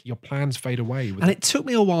miniature, like your plans fade away. And it took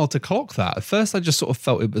me a while to clock that. At first, I just sort of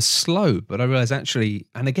felt it was slow, but I realized actually,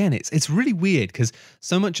 and again, it's really weird because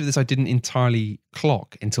so much of this I didn't entirely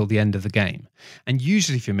clock until the end of the game. And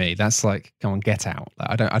usually for me, that's like, come on, get out.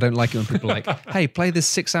 Like, I don't like it when people are like, hey, play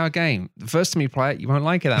this 6-hour game. The first time you play it, you won't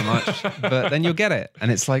like it that much, but then you'll get it.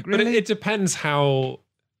 And it's like, really? But it depends how.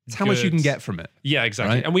 It's how much you can get from it. Yeah,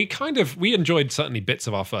 exactly. Right? And we enjoyed certainly bits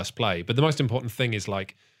of our first play, but the most important thing is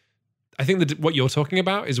like, I think that what you're talking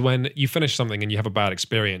about is when you finish something and you have a bad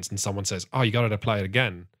experience and someone says, oh, you got to play it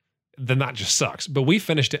again. Then that just sucks. But we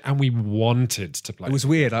finished it and we wanted to play it. It was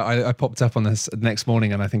weird. I popped up on this the next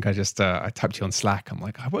morning and I think I just, I typed you on Slack. I'm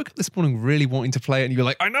like, I woke up this morning really wanting to play it. And you were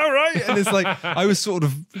like, I know, right? And it's like, I was sort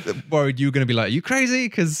of worried you were going to be like, are you crazy?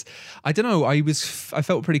 Because I don't know, I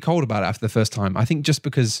felt pretty cold about it after the first time. I think just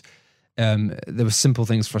because there were simple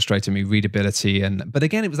things frustrating me, readability, but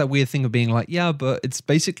again, it was that weird thing of being like, yeah, but it's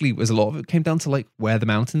basically was a lot of it came down to like where the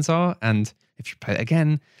mountains are, and if you play it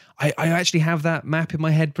again, I actually have that map in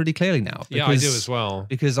my head pretty clearly now. Yeah, I do as well.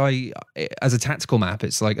 Because as a tactical map,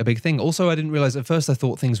 it's like a big thing. Also, I didn't realize at first I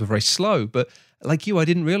thought things were very slow, but like you, I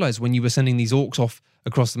didn't realize when you were sending these orcs off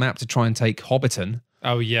across the map to try and take Hobbiton.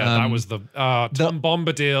 Oh yeah, that was the Tom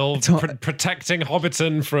Bombadil protecting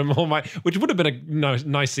Hobbiton from all my, which would have been a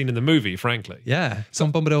nice scene in the movie, frankly. Yeah,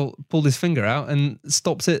 Tom Bombadil pulled his finger out and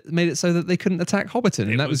stopped it, made it so that they couldn't attack Hobbiton,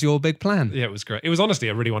 and that was your big plan. Yeah, it was great. It was honestly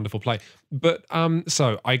a really wonderful play. But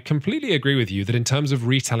so I completely agree with you that in terms of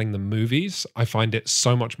retelling the movies, I find it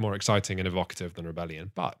so much more exciting and evocative than Rebellion.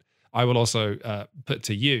 But I will also put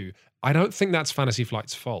to you, I don't think that's Fantasy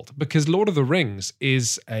Flight's fault, because Lord of the Rings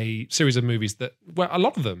is a series of movies where a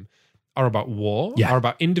lot of them are about war, are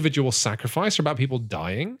about individual sacrifice, are about people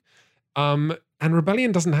dying. And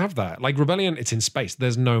Rebellion doesn't have that. Like Rebellion, it's in space.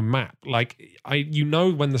 There's no map. Like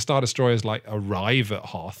when the Star Destroyers like arrive at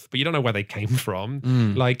Hoth, but you don't know where they came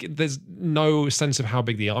from. Like there's no sense of how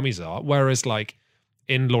big the armies are. Whereas like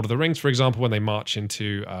in Lord of the Rings, for example, when they march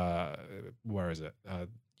into where is it?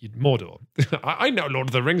 Mordor. I know Lord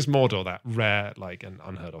of the Rings, Mordor, that rare, like an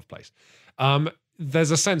unheard of place. There's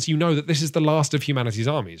a sense that this is the last of humanity's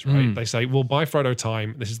armies, right? They say, well, by Frodo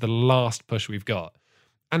time, this is the last push we've got.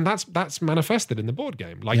 And that's manifested in the board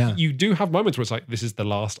game. Like you do have moments where it's like, this is the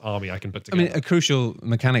last army I can put together. I mean, a crucial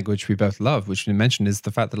mechanic which we both love, which we mentioned, is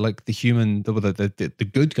the fact that like the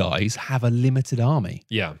good guys have a limited army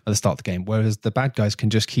at the start of the game, whereas the bad guys can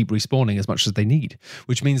just keep respawning as much as they need.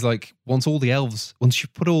 Which means like once you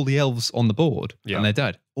put all the elves on the board and they're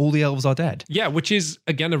dead, all the elves are dead. Yeah, which is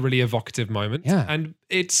again a really evocative moment. Yeah. And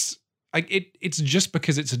it's just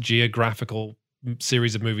because it's a geographical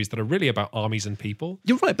series of movies that are really about armies and people.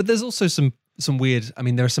 You're right, but there's also some weird, I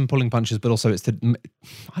mean, there are some pulling punches, but also it's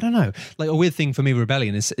I don't know, like a weird thing for me,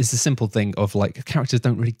 Rebellion is the simple thing of like characters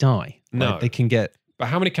don't really die. No. Like, they can get... But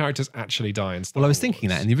how many characters actually die in Star Well, I was Wars? thinking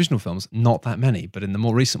that in the original films, not that many, but in the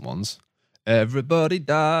more recent ones, everybody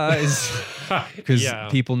dies. Because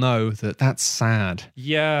people know that that's sad.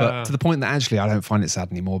 Yeah. But to the point that actually I don't find it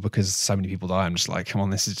sad anymore because so many people die. I'm just like, come on,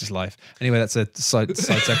 this is just life. Anyway, that's a side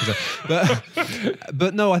second.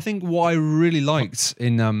 But no, I think what I really liked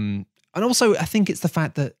in... and also I think it's the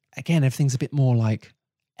fact that, again, everything's a bit more like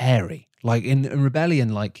airy. Like in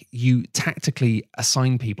Rebellion, like you tactically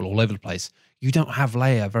assign people all over the place. You don't have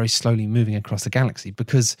Leia very slowly moving across the galaxy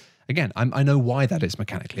because, again, I know why that is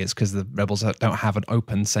mechanically. It's because the rebels don't have an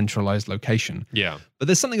open, centralized location. Yeah. But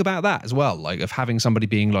there's something about that as well, like of having somebody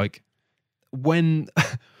being like, when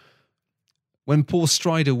Paul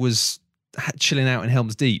Strider was chilling out in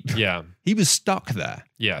Helm's Deep, he was stuck there.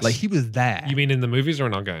 Yes. Like he was there. You mean in the movies or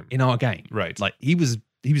in our game? In our game. Right. Like he was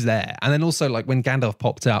there. And then also like when Gandalf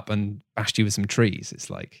popped up and bashed you with some trees,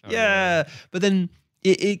 it's like, But then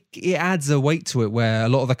it adds a weight to it where a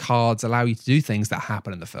lot of the cards allow you to do things that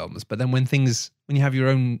happen in the films. But then when you have your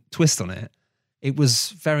own twist on it, it was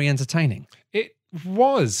very entertaining. It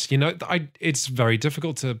was, it's very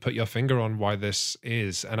difficult to put your finger on why this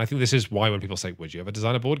is. And I think this is why when people say, would you ever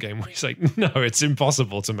design a board game? We say, no, it's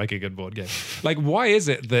impossible to make a good board game. Like, why is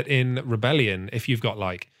it that in Rebellion, if you've got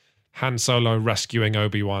like Han Solo rescuing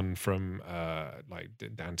Obi-Wan from like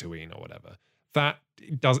Dantooine or whatever. That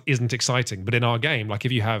isn't exciting. But in our game, like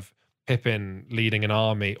if you have Pippin leading an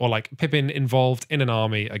army, or like Pippin involved in an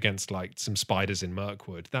army against like some spiders in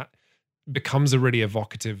Mirkwood, that becomes a really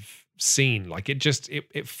evocative scene. Like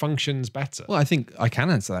it functions better. Well, I think I can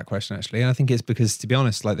answer that question actually. And I think it's because, to be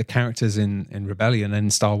honest, like the characters in Rebellion and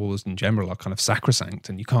in Star Wars in general are kind of sacrosanct,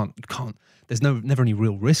 and you can't there's never any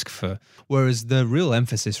real risk for, whereas the real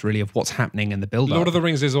emphasis really of what's happening in the build-up. Lord of the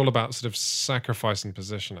Rings is all about sort of sacrifice and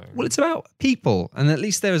positioning. Well, it's about people, and at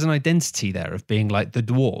least there is an identity there of being like the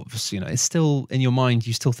dwarves. You know, it's still in your mind,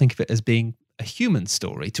 you still think of it as being a human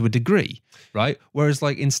story to a degree, right? Whereas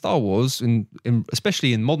like in Star Wars,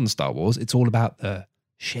 especially in modern Star Wars, it's all about the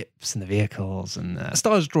ships and the vehicles, and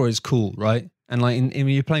Star Destroyer is cool, right? And like when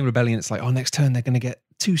you're playing Rebellion, it's like, oh, next turn they're going to get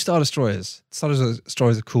 2 Star Destroyers. Star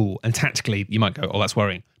Destroyers are cool, and tactically you might go, oh, that's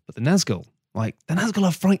worrying. But the Nazgul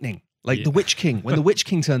are frightening. Like the Witch King, when the Witch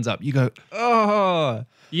King turns up, you go, oh.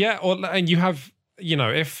 Yeah, and you have, you know,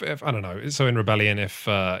 if I don't know, so in Rebellion, if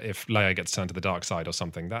Leia gets turned to the dark side or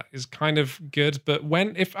something, that is kind of good. But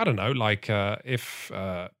if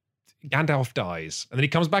Gandalf dies and then he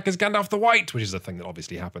comes back as Gandalf the White, which is a thing that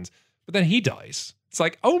obviously happens, but then he dies. It's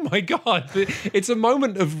like, oh my God, it's a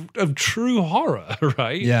moment of true horror,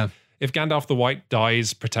 right? Yeah. If Gandalf the White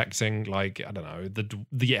dies protecting, like, I don't know,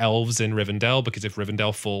 the elves in Rivendell, because if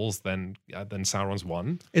Rivendell falls, then Sauron's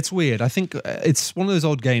won. It's weird. I think it's one of those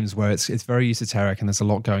old games where it's very esoteric and there's a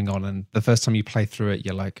lot going on, and the first time you play through it,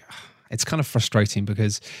 you're like, it's kind of frustrating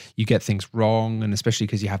because you get things wrong, and especially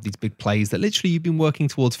because you have these big plays that literally you've been working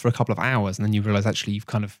towards for a couple of hours, and then you realize actually you've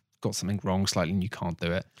kind of got something wrong slightly and you can't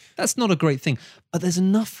do it. That's not a great thing, but there's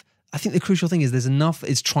enough. I think the crucial thing is there's enough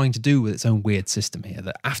it's trying to do with its own weird system here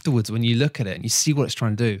that afterwards, when you look at it and you see what it's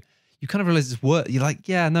trying to do, you kind of realize it's worth. You're like,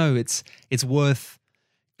 yeah, no, it's worth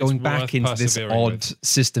going back into this odd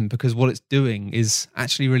system, because what it's doing is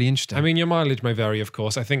actually really interesting. I mean, your mileage may vary, of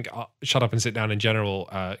course. I think Shut Up and Sit Down in general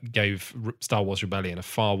gave Star Wars Rebellion a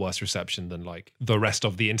far worse reception than like the rest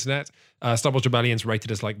of the internet. Star Wars Rebellion's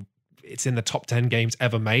rated as like, it's in the top 10 games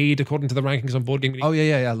ever made according to the rankings on Board Game Geek. Oh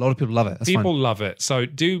yeah. A lot of people love it. People love it. So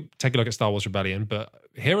do take a look at Star Wars Rebellion. But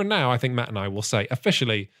here and now, I think Matt and I will say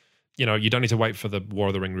officially, you know, you don't need to wait for the War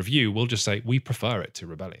of the Ring review. We'll just say we prefer it to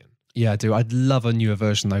Rebellion. Yeah, I do. I'd love a newer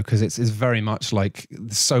version though, because it's very much like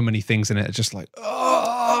there's so many things in it. It's just like, oh.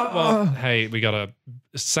 Well, hey, we got a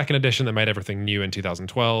second edition that made everything new in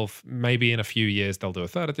 2012. Maybe in a few years they'll do a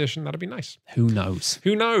third edition. That'd be nice. Who knows?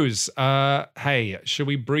 Who knows? Hey, should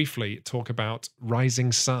we briefly talk about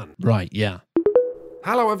Rising Sun? Right, yeah.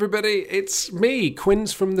 Hello, everybody. It's me,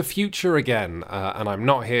 Quinns from the future again, and I'm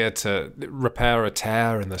not here to repair a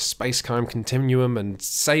tear in the space-time continuum and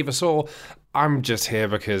save us all. I'm just here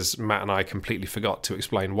because Matt and I completely forgot to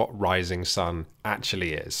explain what Rising Sun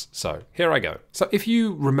actually is. So here I go. So if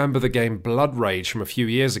you remember the game Blood Rage from a few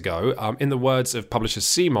years ago, in the words of publisher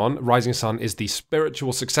CMON, Rising Sun is the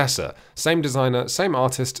spiritual successor. Same designer, same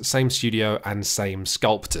artist, same studio, and same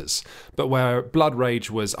sculptors. But where Blood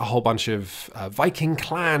Rage was a whole bunch of Viking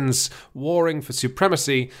clans warring for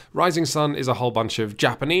supremacy, Rising Sun is a whole bunch of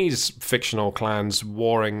Japanese fictional clans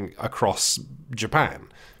warring across Japan.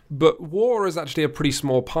 But war is actually a pretty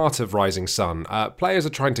small part of Rising Sun. Players are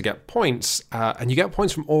trying to get points, and you get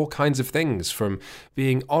points from all kinds of things, from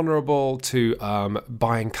being honourable to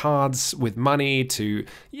buying cards with money to,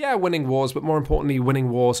 winning wars, but more importantly, winning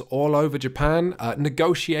wars all over Japan.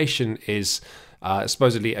 Negotiation is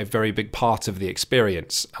supposedly a very big part of the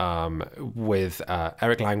experience, with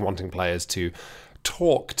Eric Lang wanting players to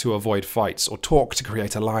talk to avoid fights or talk to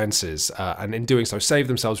create alliances, and in doing so save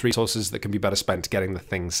themselves resources that can be better spent getting the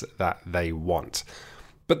things that they want.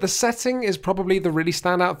 But the setting is probably the really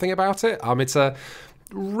standout thing about it. It's a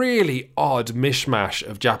really odd mishmash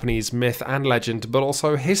of Japanese myth and legend, but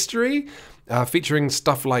also history, featuring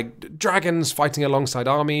stuff like dragons fighting alongside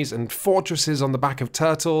armies and fortresses on the back of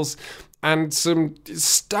turtles, and some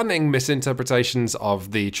stunning misinterpretations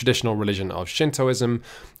of the traditional religion of Shintoism,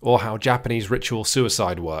 or how Japanese ritual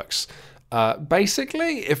suicide works.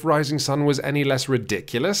 Basically, if Rising Sun was any less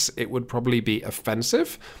ridiculous, it would probably be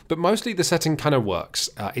offensive, but mostly the setting kind of works.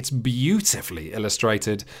 It's beautifully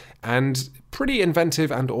illustrated and pretty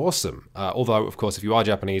inventive and awesome. Although, of course, if you are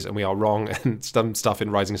Japanese and we are wrong and some stuff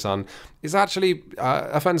in Rising Sun is actually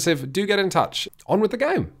offensive, do get in touch. On with the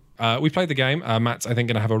game. we played the game. Matt's, I think,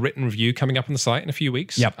 going to have a written review coming up on the site in a few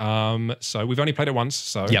weeks. Yep. So we've only played it once.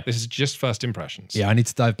 So this is just first impressions. Yeah, I need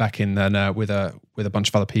to dive back in then with a bunch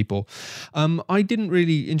of other people. I didn't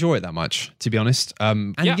really enjoy it that much, to be honest.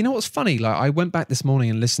 And you know what's funny? Like, I went back this morning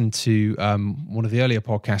and listened to one of the earlier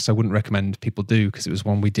podcasts I wouldn't recommend people do, because it was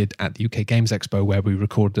one we did at the UK Games Expo where we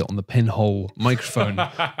recorded it on the pinhole microphone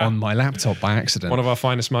on my laptop by accident. One of our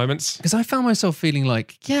finest moments. Because I found myself feeling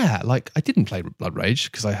like I didn't play Blood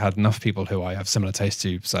Rage because I had enough people who I have similar taste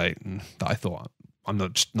to say that I thought I'm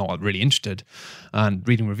not really interested. And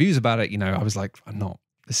reading reviews about it, I was like,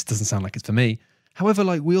 this doesn't sound like it's for me. However,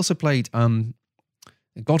 like, we also played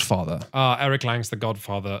Godfather. Eric Lang's The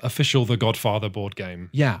Godfather board game.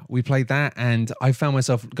 Yeah, we played that, and I found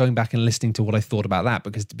myself going back and listening to what I thought about that,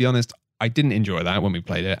 because to be honest, I didn't enjoy that when we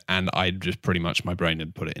played it, and I just pretty much, my brain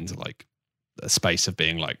had put it into like a space of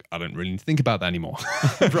being like, I don't really think about that anymore.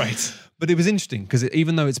 Right. But it was interesting because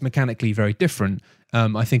even though it's mechanically very different,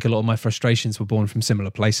 I think a lot of my frustrations were born from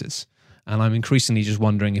similar places. And I'm increasingly just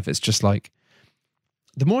wondering if it's just like,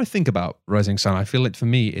 the more I think about Rising Sun, I feel like for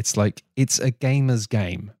me, it's like, it's a gamer's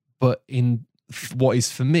game, but in what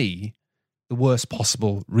is for me, the worst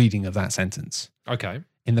possible reading of that sentence. Okay.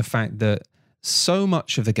 In the fact that so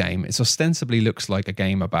much of the game, it ostensibly looks like a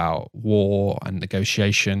game about war and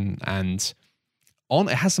negotiation, and it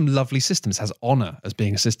has some lovely systems. It has honor as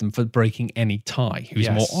being a system for breaking any tie. Who's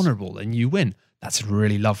more honorable, then you win. That's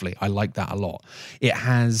really lovely. I like that a lot. It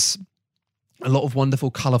has a lot of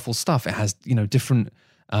wonderful, colorful stuff. It has, different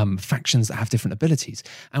factions that have different abilities.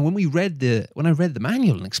 And when I read the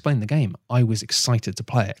manual and explained the game, I was excited to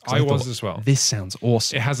play it. I was as well. This sounds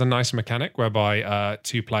awesome. It has a nice mechanic whereby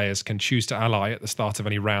two players can choose to ally at the start of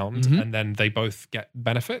any round, and then they both get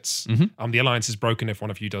benefits. The alliance is broken if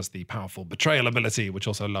one of you does the powerful betrayal ability, which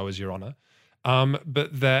also lowers your honor.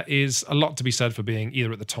 But there is a lot to be said for being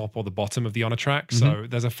either at the top or the bottom of the honor track. So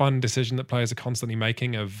there's a fun decision that players are constantly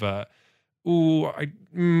making of, it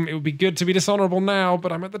would be good to be dishonorable now,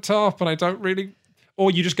 but I'm at the top and I don't really... Or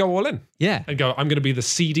you just go all in. Yeah. And go, I'm going to be the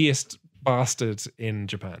seediest bastard in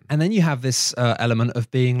Japan. And then you have this element of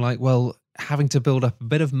being like, well, having to build up a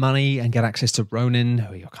bit of money and get access to Ronin,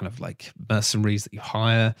 who are your kind of like mercenaries that you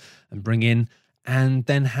hire and bring in, and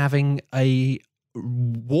then having a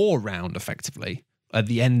war round effectively at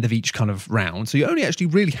the end of each kind of round. So you only actually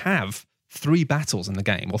really have 3 battles in the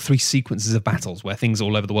game, or 3 sequences of battles where things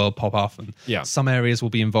all over the world pop up, and some areas will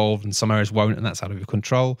be involved and some areas won't, and that's out of your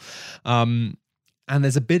control. And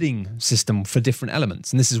there's a bidding system for different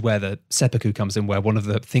elements. And this is where the seppuku comes in, where one of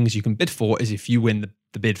the things you can bid for is if you win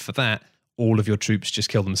the bid for that, all of your troops just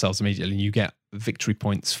kill themselves immediately, and you get victory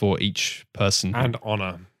points for each person.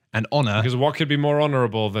 And honor. Because what could be more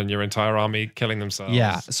honorable than your entire army killing themselves?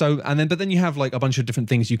 Yeah. So, but then you have like a bunch of different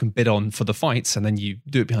things you can bid on for the fights, and then you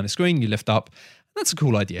do it behind the screen, you lift up. That's a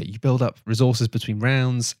cool idea. You build up resources between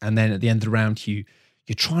rounds, and then at the end of the round, you're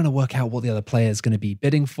trying to work out what the other player is going to be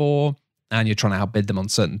bidding for, and you're trying to outbid them on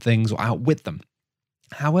certain things or outwit them.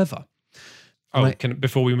 However...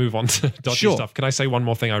 before we move on to dodgy stuff, can I say one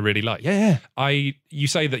more thing I really like? Yeah. You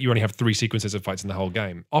say that you only have 3 sequences of fights in the whole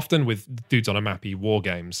game. Often with dudes on a mappy war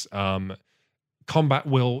games, combat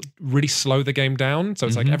will really slow the game down. So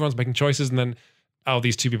it's like everyone's making choices, and then,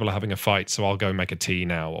 these 2 people are having a fight, so I'll go make a tea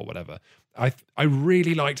now or whatever. I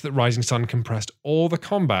really liked that Rising Sun compressed all the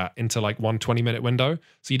combat into like one 20-minute window.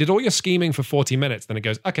 So you did all your scheming for 40 minutes, then it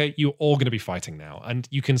goes, okay, you're all going to be fighting now. And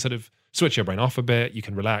you can sort of switch your brain off a bit, you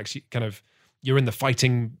can relax, you're in the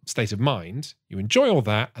fighting state of mind, you enjoy all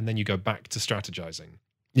that, and then you go back to strategizing.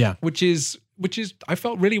 Yeah. Which is I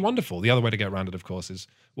felt really wonderful. The other way to get around it, of course, is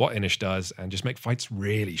what Inish does, and just make fights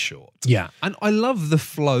really short. Yeah. And I love the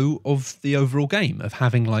flow of the overall game, of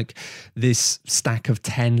having like this stack of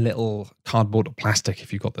 10 little cardboard or plastic,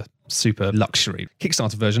 if you've got the super luxury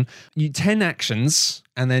Kickstarter version, 10 actions,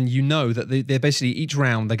 and then you know that they're basically, each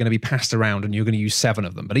round they're going to be passed around and you're going to use 7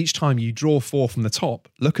 of them. But each time you draw 4 from the top,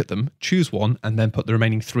 look at them, choose one, and then put the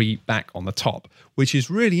remaining 3 back on the top, which is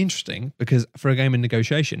really interesting because for a game in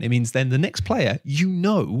negotiation, it means then the next player,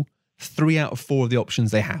 3 out of 4 of the options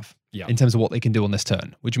they have in terms of what they can do on this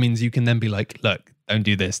turn, which means you can then be like, look, don't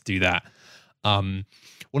do this, do that.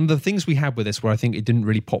 One of the things we had with this where I think it didn't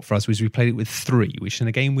really pop for us was we played it with 3, which in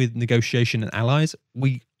a game with negotiation and allies,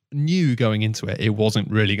 we knew going into it, it wasn't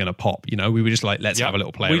really going to pop. We were just like, let's have a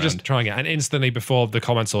little play around. We're just trying it. And instantly before the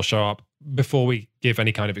comments all show up, before we give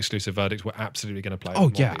any kind of exclusive verdict, we're absolutely going to play it.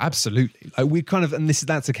 Oh yeah, absolutely. We kind of, and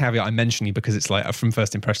that's a caveat I'm mentioning because it's like, from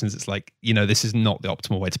first impressions, it's like, this is not the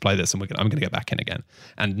optimal way to play this, and I'm going to get back in again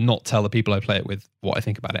and not tell the people I play it with what I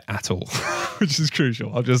think about it at all, which is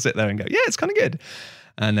crucial. I'll just sit there and go, yeah, it's kind of good.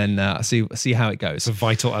 and then see how it goes. It's a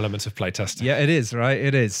vital element of playtesting. Yeah, it is, right?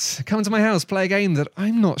 It is. Come to my house, play a game that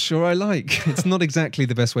I'm not sure I like. It's not exactly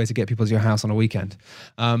the best way to get people to your house on a weekend.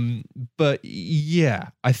 But yeah,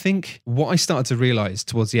 I think what I started to realize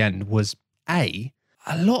towards the end was, a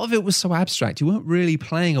lot of it was so abstract. You weren't really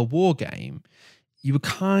playing a war game. You were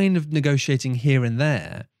kind of negotiating here and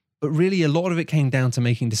there. But really, a lot of it came down to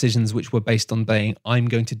making decisions which were based on saying, I'm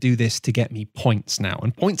going to do this to get me points now.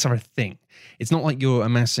 And points are a thing. It's not like you're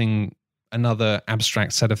amassing another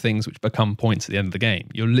abstract set of things which become points at the end of the game.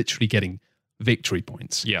 You're literally getting victory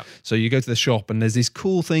points. Yeah. So you go to the shop and there's these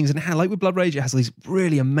cool things. And like with Blood Rage, it has these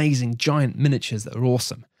really amazing giant miniatures that are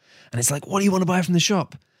awesome. And it's like, what do you want to buy from the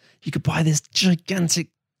shop? You could buy this gigantic,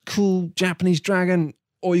 cool Japanese dragon,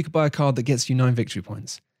 or you could buy a card that gets you 9 victory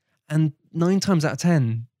points. And 9 times out of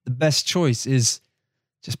 10, the best choice is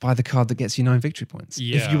just buy the card that gets you 9 victory points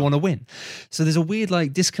if you want to win. So there's a weird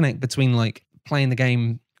like disconnect between like playing the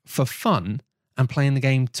game for fun and playing the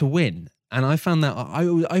game to win. And I found that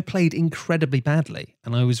I played incredibly badly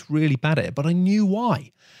and I was really bad at it, but I knew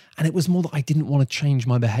why. And it was more that I didn't want to change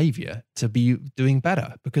my behavior to be doing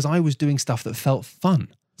better because I was doing stuff that felt fun.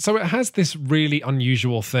 So it has this really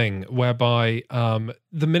unusual thing whereby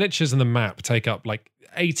the miniatures and the map take up like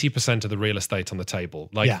 80% of the real estate on the table.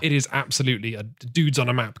 Like it is absolutely a dudes on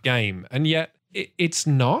a map game. And yet it's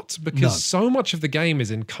not, because so much of the game is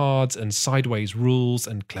in cards and sideways rules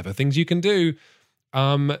and clever things you can do.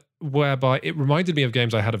 Whereby it reminded me of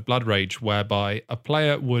games I had of Blood Rage, whereby a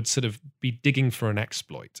player would sort of be digging for an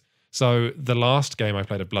exploit. So the last game I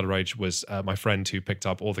played of Blood Rage was my friend who picked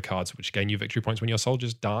up all the cards which gain you victory points when your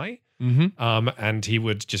soldiers die. Mm-hmm. And he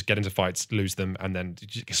would just get into fights, lose them, and then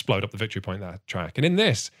just explode up the victory point that track. And in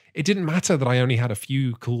this, it didn't matter that I only had a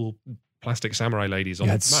few cool plastic samurai ladies on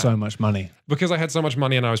the map. You had so much money. Because I had so much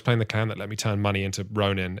money and I was playing the clan that let me turn money into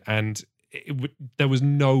Ronin. And there was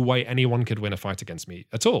no way anyone could win a fight against me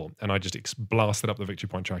at all. And I just blasted up the victory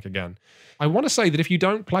point track again. I want to say that if you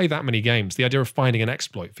don't play that many games, the idea of finding an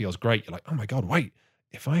exploit feels great. You're like, oh my God, wait,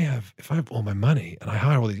 if I have all my money and I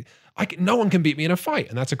hire all these, no one can beat me in a fight.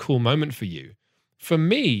 And that's a cool moment for you. For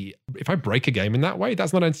me, if I break a game in that way,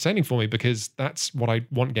 that's not entertaining for me, because that's what I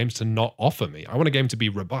want games to not offer me. I want a game to be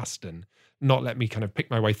robust and not let me kind of pick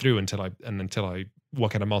my way through until I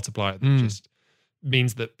work out a multiplier that just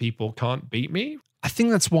means that people can't beat me. I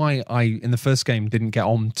think that's why I, in the first game, didn't get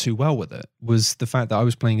on too well with it, was the fact that I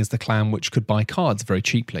was playing as the clan which could buy cards very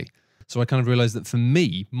cheaply. So I kind of realized that for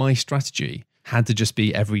me, my strategy had to just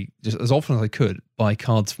be just as often as I could, buy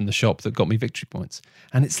cards from the shop that got me victory points.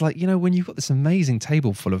 And it's like, when you've got this amazing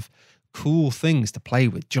table full of cool things to play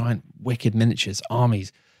with, giant wicked miniatures,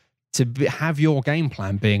 armies, to have your game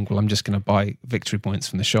plan being, well, I'm just going to buy victory points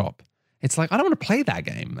from the shop. It's like, I don't want to play that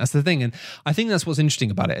game. That's the thing. And I think that's what's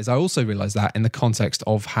interesting about it, is I also realized that in the context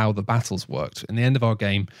of how the battles worked. In the end of our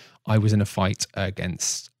game, I was in a fight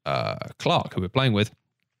against Clark, who we're playing with,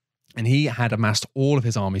 and he had amassed all of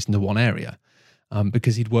his armies into one area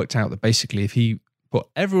because he'd worked out that basically if he put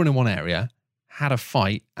everyone in one area, had a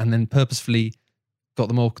fight, and then purposefully got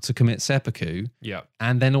them all to commit seppuku,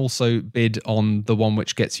 and then also bid on the one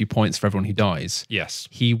which gets you points for everyone who dies. Yes,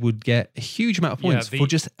 he would get a huge amount of points for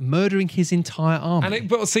just murdering his entire army.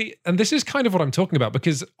 And this is kind of what I'm talking about,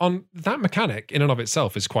 because on that mechanic in and of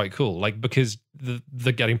itself is quite cool. Like, because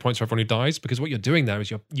the getting points for everyone who dies, because what you're doing there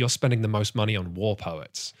is you're spending the most money on war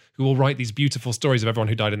poets who will write these beautiful stories of everyone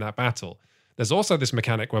who died in that battle. There's also this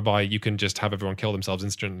mechanic whereby you can just have everyone kill themselves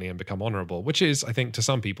instantly and become honorable, which is, I think, to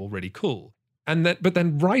some people really cool. But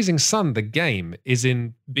then Rising Sun, the game, is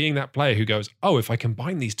in being that player who goes, oh, if I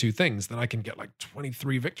combine these two things, then I can get like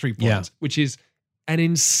 23 victory points, which is an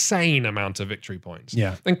insane amount of victory points.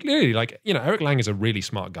 Yeah. And clearly, Eric Lang is a really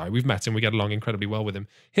smart guy. We've met him. We get along incredibly well with him.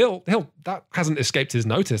 That hasn't escaped his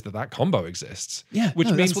notice that combo exists. Yeah, which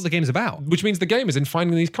means that's what the game's about. Which means the game is in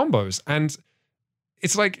finding these combos. And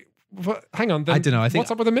it's like, hang on. Then I don't know. I think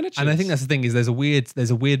what's up with the miniatures? And I think that's the thing, is there's a weird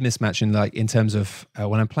mismatch in terms of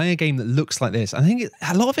when I'm playing a game that looks like this. I think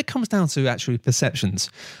a lot of it comes down to actually perceptions.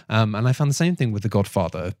 And I found the same thing with The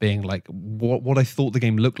Godfather, being like what I thought the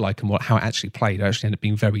game looked like and how it actually played actually ended up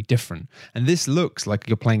being very different. And this looks like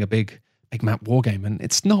you're playing a big map war game, and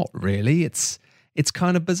it's not really. It's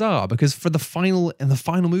kind of bizarre, because for the final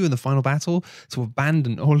move in the final battle, to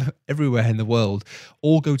abandon everywhere in the world,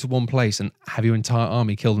 all go to one place and have your entire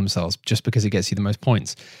army kill themselves just because it gets you the most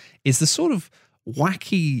points, is the sort of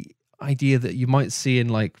wacky idea that you might see in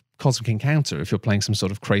like Cosmic Encounter if you're playing some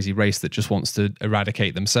sort of crazy race that just wants to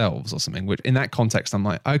eradicate themselves or something. Which in that context, I'm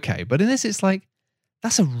like, okay, but in this, it's like,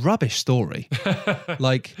 that's a rubbish story.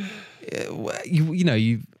 Like,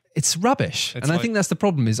 it's rubbish. It's And I think that's the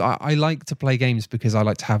problem is I like to play games because I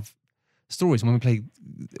like to have stories. When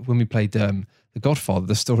we played The Godfather,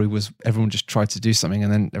 the story was everyone just tried to do something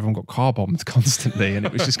and then everyone got car bombed constantly. And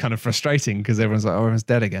it was just kind of frustrating because everyone's like, oh, everyone's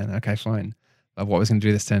dead again. Okay, fine. But what I was going to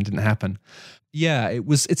do this turn didn't happen. Yeah,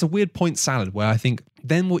 it's a weird point salad where I think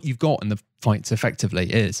then what you've got in the fights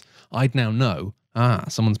effectively is I'd now know,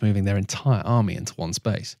 someone's moving their entire army into one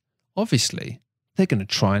space. Obviously, they're going to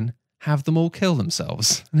try and have them all kill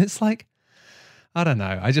themselves. And it's like, I don't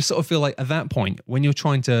know. I just sort of feel like at that point, when you're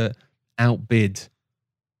trying to outbid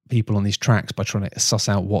people on these tracks by trying to suss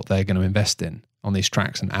out what they're going to invest in on these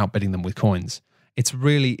tracks and outbidding them with coins, it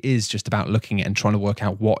really is just about looking at and trying to work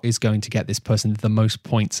out what is going to get this person the most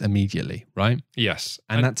points immediately, right? Yes.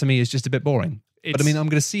 And that to me is just a bit boring. But I mean, I'm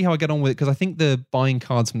going to see how I get on with it because I think the buying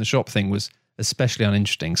cards from the shop thing was especially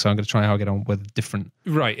uninteresting. So I'm going to try how I get on with different.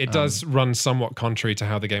 Right. It does run somewhat contrary to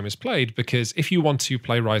how the game is played because if you want to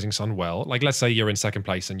play Rising Sun well, like let's say you're in second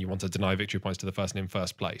place and you want to deny victory points to the person in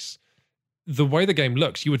first place, the way the game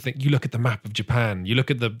looks, you would think you look at the map of Japan, you look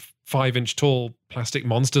at the 5-inch tall plastic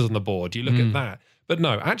monsters on the board, you look at that. But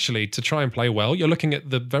no, actually, to try and play well, you're looking at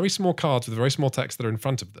the very small cards with very small text that are in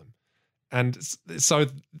front of them. And so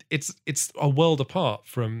it's a world apart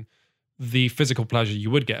from the physical pleasure you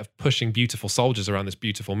would get of pushing beautiful soldiers around this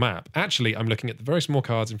beautiful map. Actually, I'm looking at the very small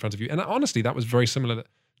cards in front of you. And honestly, that was very similar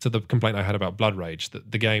to the complaint I had about Blood Rage,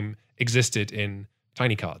 that the game existed in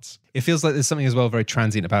tiny cards. It feels like there's something as well very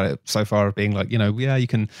transient about it so far of being like, you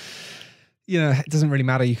can, it doesn't really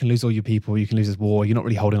matter. You can lose all your people. You can lose this war. You're not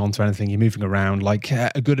really holding on to anything. You're moving around. Like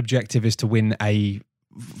a good objective is to win a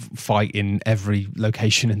fight in every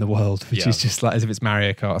location in the world, which is just like as if it's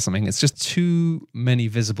Mario Kart or something. It's just too many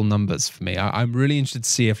visible numbers for me. I'm really interested to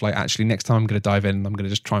see if like actually next time I'm going to dive in and I'm going to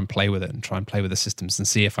just try and play with it and try and play with the systems and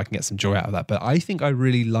see if I can get some joy out of that. But I think I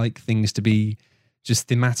really like things to be just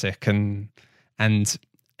thematic and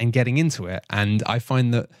getting into it. And I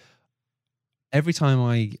find that every time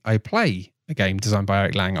I play a game designed by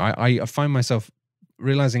Eric Lang, I find myself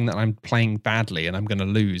realizing that I'm playing badly and I'm going to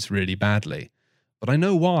lose really badly. But I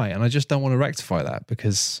know why, and I just don't want to rectify that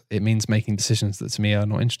because it means making decisions that to me are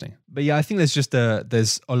not interesting. But yeah, I think there's just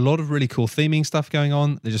there's a lot of really cool theming stuff going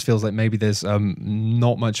on. It just feels like maybe there's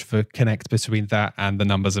not much of a connect between that and the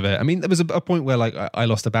numbers of it. I mean, there was a point where like I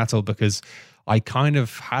lost a battle because I kind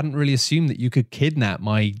of hadn't really assumed that you could kidnap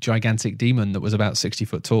my gigantic demon that was about 60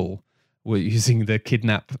 foot tall. We're using the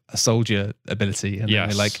kidnap a soldier ability. And then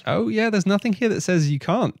we're like, oh yeah, there's nothing here that says you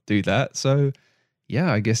can't do that. So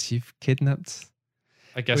yeah, I guess you've kidnapped.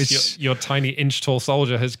 I guess your tiny inch-tall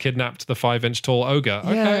soldier has kidnapped the 5-inch-tall ogre.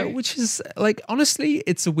 Okay. Yeah, which is like, honestly,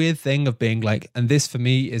 it's a weird thing of being like, and this for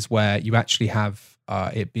me is where you actually have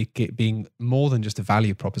it being more than just a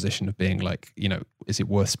value proposition of being like, is it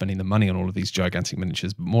worth spending the money on all of these gigantic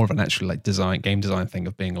miniatures? But more of an actual like game design thing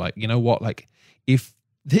of being like, you know what, like if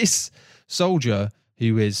this soldier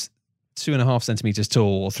who is 2.5 centimeters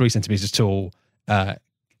tall or 3 centimeters tall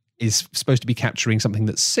is supposed to be capturing something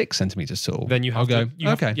that's 6 centimeters tall, then you have you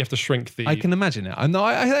have to shrink the. I can imagine it.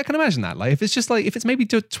 I can imagine that. Like if it's just like if it's maybe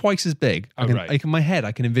twice as big, in my head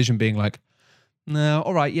I can envision being like, no,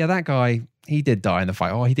 all right, yeah, that guy he did die in the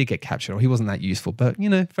fight. Oh, he did get captured, or he wasn't that useful. But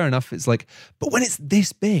fair enough. It's like, but when it's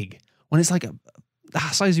this big, when it's like the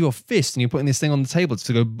size of your fist, and you're putting this thing on the table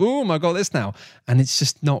to go, boom, I got this now, and it's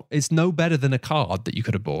just not. It's no better than a card that you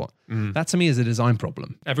could have bought. That to me is a design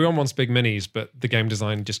problem. Everyone wants big minis, but the game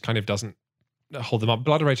design just kind of doesn't hold them up.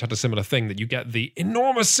 Blood Rage had a similar thing that you get the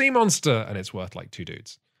enormous sea monster, and it's worth like 2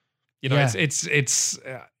 dudes. It's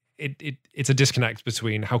a disconnect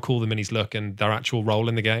between how cool the minis look and their actual role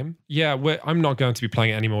in the game. Yeah, I'm not going to be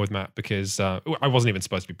playing it anymore with Matt because I wasn't even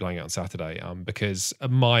supposed to be playing it on Saturday because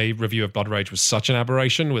my review of Blood Rage was such an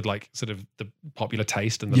aberration with like sort of the popular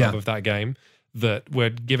taste and the love of that game that we're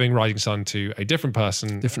giving Rising Sun to a different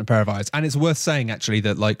person. Different pair of eyes. And it's worth saying actually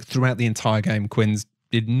that like throughout the entire game, Quinn's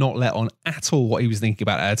did not let on at all what he was thinking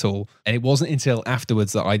about it at all. And it wasn't until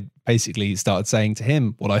afterwards that I basically started saying to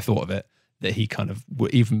him what I thought of it, that he kind of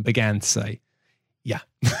even began to say, yeah,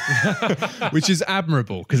 which is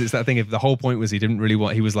admirable because it's that thing of the whole point was he didn't really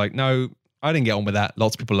want, he was like, no, I didn't get on with that.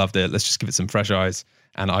 Lots of people loved it. Let's just give it some fresh eyes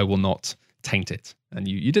and I will not taint it. And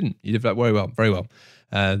you didn't. You did that very well, very well.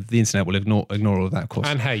 The internet will ignore all of that, of course.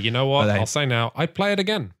 And hey, you know what? I'll say now, I'd play it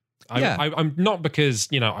again. I'm not because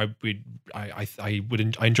I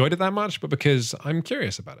enjoyed it that much, but because I'm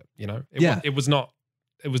curious about it. It was not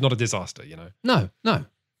a disaster. No.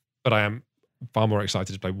 But I am far more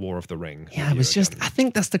excited to play War of the Ring. Yeah, it was just, I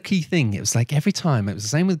think that's the key thing. It was like every time, it was the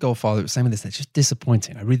same with Godfather, it was the same with this. It's just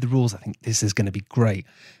disappointing. I read the rules, I think this is going to be great.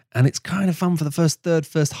 And it's kind of fun for the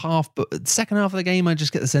first half, but the second half of the game, I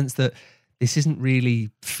just get the sense that this isn't really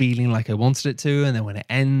feeling like I wanted it to. And then when it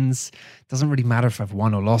ends, it doesn't really matter if I've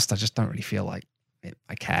won or lost. I just don't really feel like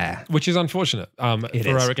I care. Which is unfortunate for is.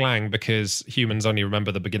 Eric Lang, because humans only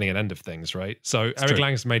remember the beginning and end of things, right? So Eric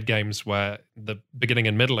Lang's made games where the beginning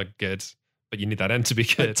and middle are good, but you need that end to be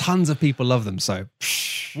good. But tons of people love them, so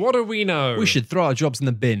what do we know? we should throw our jobs in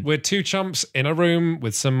the bin. We're two chumps in a room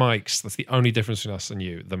with some mics. That's the only difference between us and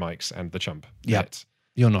you, the mics and the chump. Yep. Bit.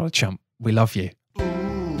 You're not a chump. We love you.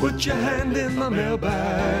 Put your hand in my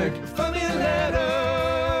mailbag. Find me a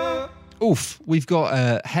letter. Oof, we've got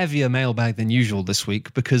a heavier mailbag than usual this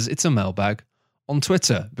week because it's a mailbag on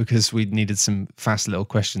Twitter, because we needed some fast little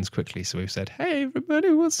questions quickly. So we said, hey,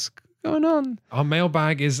 everybody, what's going on? Our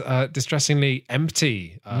mailbag is distressingly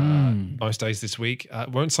empty most days this week.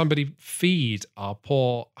 Won't somebody feed our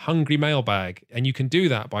poor, hungry mailbag? And you can do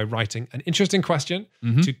that by writing an interesting question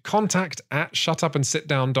to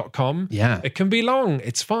contact@shutupandsitdown.com. Yeah. It can be long.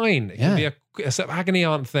 It's fine. It can be a sort of agony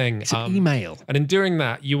aunt thing. It's an email. And in doing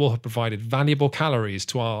that, you will have provided valuable calories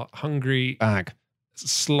to our hungry, Bag.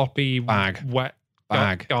 sloppy, Bag. wet,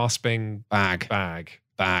 Bag. gasping Bag.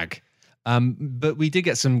 bag. But we did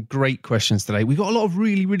get some great questions today. We got a lot of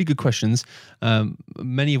really, really good questions,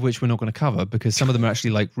 many of which we're not going to cover because some of them are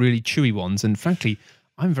actually like really chewy ones. And frankly,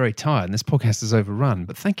 I'm very tired and this podcast is overrun.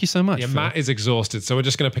 But thank you so much. Yeah, Matt is exhausted, so we're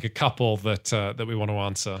just going to pick a couple that we want to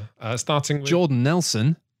answer. Starting with Jordan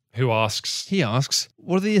Nelson, who asks, he asks,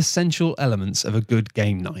 what are the essential elements of a good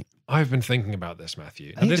game night? I've been thinking about this,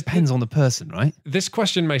 Matthew. I think it depends on the person, right? This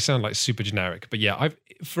question may sound like super generic, but yeah,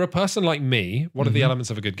 for a person like me, what are the elements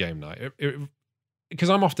of a good game night? Because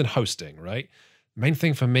I'm often hosting, right? Main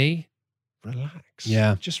thing for me, relax.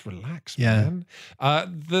 Yeah. Just relax, Yeah. man.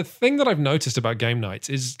 The thing that I've noticed about game nights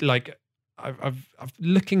is like, I'm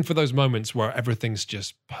looking for those moments where everything's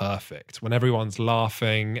just perfect, when everyone's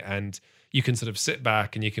laughing and you can sort of sit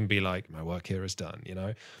back and you can be like, my work here is done, you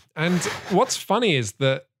know? And what's funny is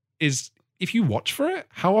if you watch for it,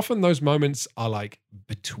 how often those moments are like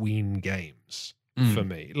between games for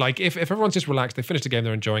me. Like if everyone's just relaxed, they finished a game,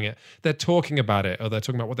 they're enjoying it, they're talking about it, or they're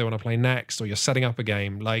talking about what they want to play next, or you're setting up a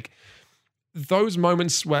game, like those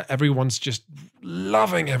moments where everyone's just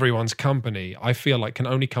loving everyone's company, I feel like can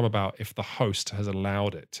only come about if the host has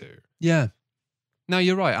allowed it to. Yeah. No,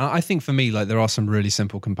 you're right. I think for me, like there are some really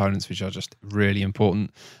simple components which are just really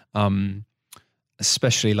important.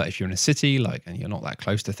 Especially like if you're in a city, like, and you're not that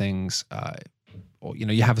close to things, or, you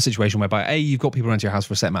know, you have a situation whereby you've got people around your house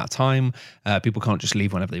for a set amount of time. People can't just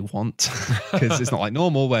leave whenever they want because it's not like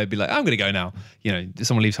normal where it'd be like, I'm going to go now. You know,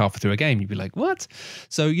 someone leaves halfway through a game, you'd be like, what?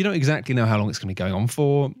 So you don't exactly know how long it's going to be going on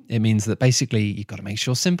for. It means that basically you've got to make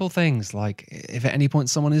sure simple things like if at any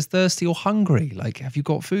point someone is thirsty or hungry, like have you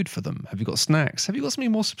got food for them? Have you got snacks? Have you got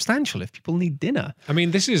something more substantial if people need dinner? I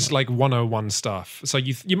mean, this is like 101 stuff. So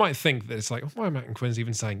you might think that it's like, why are Matt and Quinn's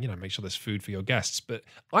even saying, you know, make sure there's food for your guests? But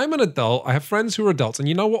I'm an adult. I have friends who are adults. And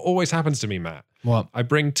you know what always happens to me, Matt? What? I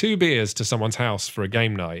bring 2 beers to someone's house for a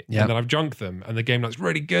game night, Yeah. and then I've drunk them, and the game night's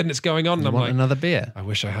really good, and it's going on, and I'm Want like, another beer? I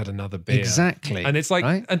wish I had another beer. Exactly. And it's like,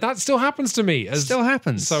 right? and that still happens to me. Still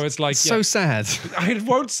happens. So it's like, so sad.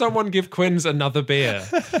 won't someone give Quinn's another beer?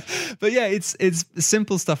 But yeah, it's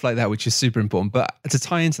simple stuff like that which is super important. But to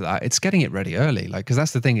tie into that, it's getting it ready early, like because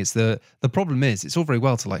that's the thing. It's the problem is it's all very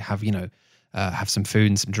well to like have have some food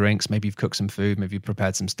and some drinks. Maybe you've cooked some food, maybe you've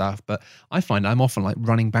prepared some stuff. But I find I'm often like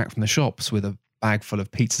running back from the shops with a bag full of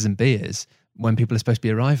pizzas and beers when people are supposed to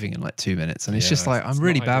be arriving in like 2 minutes. And it's just like, I'm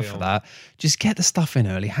really bad for that. Just get the stuff in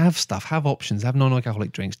early, have options, have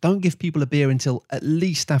non-alcoholic drinks. Don't give people a beer until at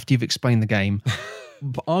least after you've explained the game.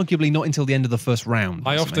 But arguably not until the end of the first round.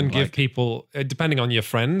 I often give people, depending on your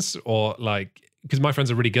friends or like, because my friends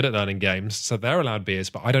are really good at learning games, so they're allowed beers,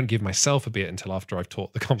 but I don't give myself a beer until after I've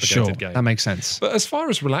taught the complicated game. That makes sense. But as far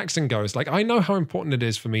as relaxing goes, like I know how important it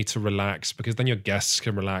is for me to relax because then your guests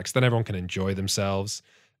can relax, then everyone can enjoy themselves.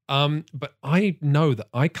 But I know that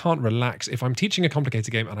I can't relax if I'm teaching a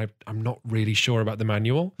complicated game and I'm not really sure about the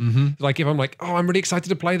manual. Like if I'm like, oh, I'm really excited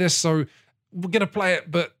to play this, so we're going to play it,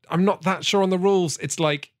 but I'm not that sure on the rules. It's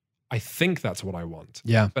like, I think that's what I want.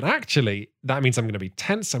 Yeah. But actually, that means I'm going to be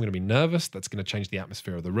tense. I'm going to be nervous. That's going to change the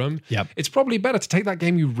atmosphere of the room. Yep. It's probably better to take that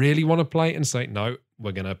game you really want to play and say, no,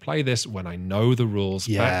 we're going to play this when I know the rules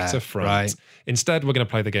back to front. Right. Instead, we're going to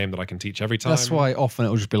play the game that I can teach every time. That's why often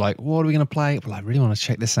it'll just be like, what are we going to play? Well, I really want to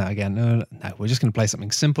check this out again. No, we're just going to play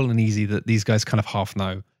something simple and easy that these guys kind of half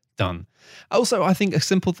know. Done. Also, I think a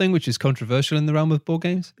simple thing which is controversial in the realm of board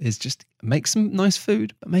games is just make some nice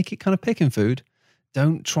food, but make it kind of picking food.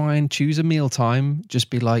 Don't try and choose a meal time. Just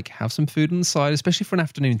be like, have some food on the side, especially for an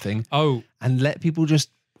afternoon thing. Oh, And let people just,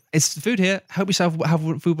 it's food here. Help yourself have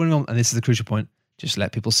food when you want. And this is the crucial point. Just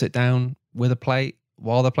let people sit down with a plate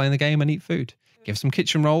while they're playing the game and eat food. Give some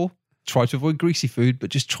kitchen roll. Try to avoid greasy food, but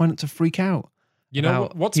just try not to freak out. you know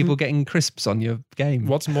about what's people getting crisps on your game.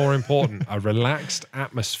 What's more important, a relaxed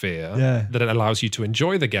atmosphere that allows you to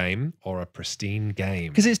enjoy the game, or a pristine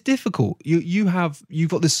game? Because it's difficult. You've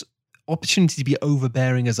got this opportunity to be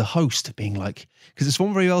overbearing as a host, being like, because it's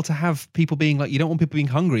one very well to have people being like, you don't want people being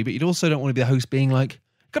hungry, but you also don't want to be the host being like,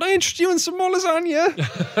 can I interest you in some more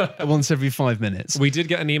lasagna? Once every 5 minutes. We did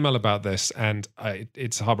get an email about this, and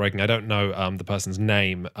it's heartbreaking. I don't know the person's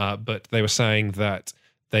name, but they were saying that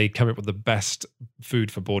they come up with the best food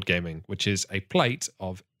for board gaming, which is a plate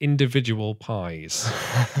of individual pies.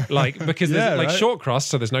 Because there's like short crust,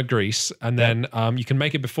 so there's no grease. And then you can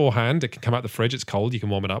make it beforehand. It can come out the fridge. It's cold. You can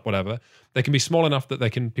warm it up, whatever. They can be small enough that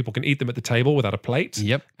people can eat them at the table without a plate.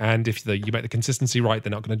 Yep. And if you make the consistency right, they're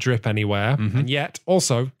not going to drip anywhere. And yet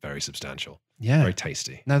also very substantial. Yeah. Very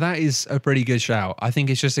tasty. Now, that is a pretty good shout. I think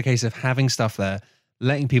it's just a case of having stuff there,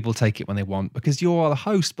 letting people take it when they want, because you are the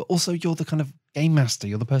host, but also you're the kind of game master.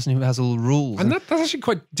 You're the person who has all the rules. And that's actually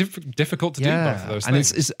quite difficult to do both of those and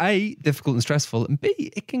things. it's A, difficult and stressful, and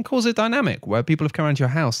B, it can cause a dynamic where people have come around to your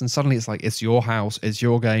house and suddenly it's like, it's your house, it's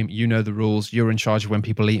your game, you know the rules, you're in charge of when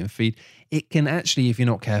people eat and feed. It can actually, if you're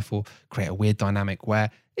not careful, create a weird dynamic where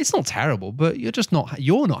it's not terrible, but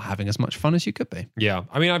you're not having as much fun as you could be. Yeah.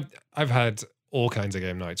 I mean, I've had all kinds of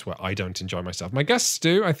game nights where I don't enjoy myself. My guests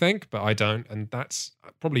do, I think, but I don't, and that's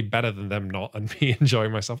probably better than them not and me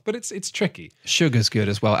enjoying myself. But it's tricky. Sugar's good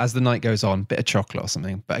as well. As the night goes on, bit of chocolate or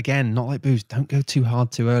something. But again, not like booze. Don't go too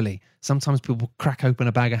hard too early. Sometimes people crack open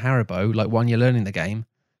a bag of Haribo, like when you're learning the game.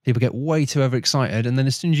 People get way too overexcited, and then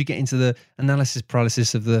as soon as you get into the analysis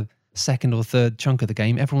paralysis of the second or third chunk of the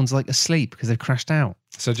game, everyone's like asleep because they've crashed out.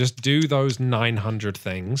 So just do those 900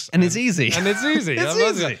 things. And it's easy. And it's easy. It's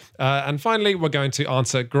easy. And finally, we're going to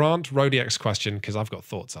answer Grant Rodiak's question, because I've got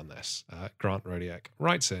thoughts on this. Grant Rodiak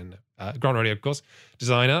writes in, Grant Rodiak, of course,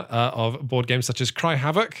 designer of board games such as Cry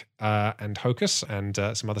Havoc and Hocus and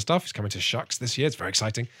some other stuff. He's coming to Shucks this year. It's very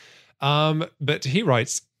exciting. But he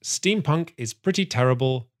writes, steampunk is pretty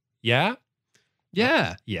terrible. Yeah?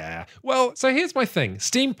 Yeah. Yeah. Well, so here's my thing.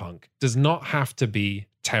 Steampunk does not have to be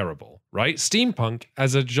terrible, right? Steampunk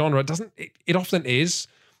as a genre it often is.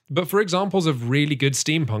 But for examples of really good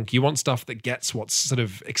steampunk, you want stuff that gets what's sort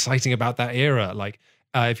of exciting about that era. Like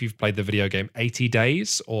if you've played the video game 80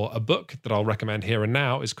 Days, or a book that I'll recommend here and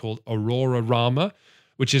now is called Aurora Rama,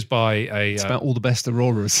 which is by It's about all the best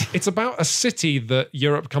auroras. It's about a city that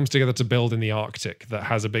Europe comes together to build in the Arctic that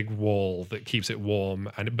has a big wall that keeps it warm,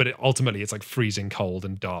 but ultimately it's like freezing cold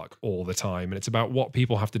and dark all the time. And it's about what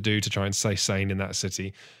people have to do to try and stay sane in that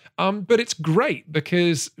city. But it's great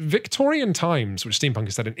because Victorian times, which steampunk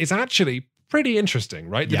is set in, is actually pretty interesting,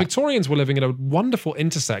 right? The Victorians were living at a wonderful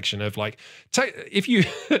intersection of we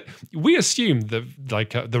assume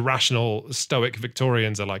the rational stoic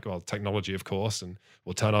Victorians are like, well, technology, of course, and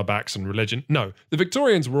we'll turn our backs on religion. No, the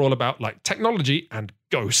Victorians were all about like technology and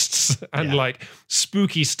ghosts and like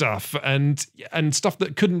spooky stuff and stuff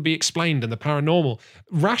that couldn't be explained, and the paranormal.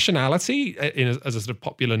 Rationality as a sort of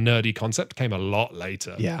popular nerdy concept came a lot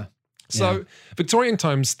later. Yeah. So Victorian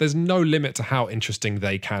times, there's no limit to how interesting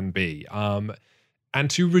they can be. And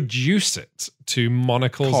to reduce it to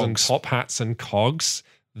monocles and top hats and cogs,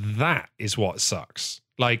 that is what sucks.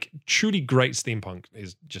 Like truly great steampunk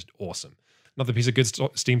is just awesome. Another piece of good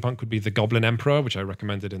steampunk would be The Goblin Emperor, which I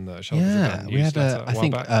recommended in the Shelters Again we had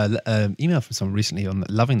newsletter an email from someone recently on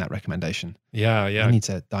loving that recommendation. Yeah. I need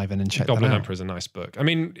to dive in and check Goblin that out. Emperor is a nice book. I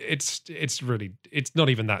mean, it's not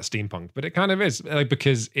even that steampunk, but it kind of is,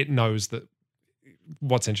 because it knows that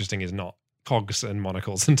what's interesting is not cogs and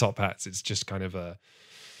monocles and top hats. It's just kind of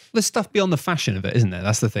there's stuff beyond the fashion of it, isn't there?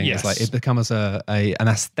 That's the thing. Yes. It's like it becomes an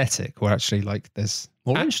aesthetic where actually like there's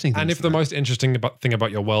more interesting things. And if the most interesting thing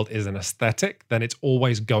about your world is an aesthetic, then it's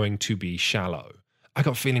always going to be shallow. I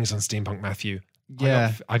got feelings on steampunk, Matthew.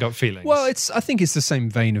 Yeah. I got feelings. Well, I think it's the same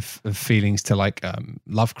vein of feelings to like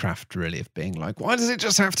Lovecraft, really, of being like, why does it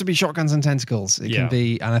just have to be shotguns and tentacles? It can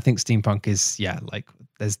be, and I think steampunk is, like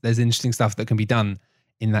there's interesting stuff that can be done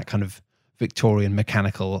in that kind of Victorian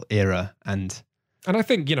mechanical era. And I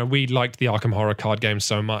think, we liked the Arkham Horror card game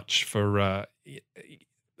so much for a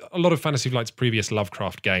lot of Fantasy Flight's previous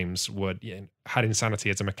Lovecraft games had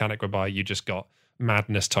insanity as a mechanic whereby you just got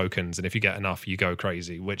madness tokens, and if you get enough, you go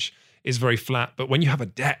crazy, which is very flat. But when you have a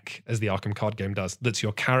deck, as the Arkham card game does, that's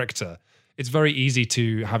your character, it's very easy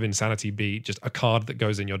to have insanity be just a card that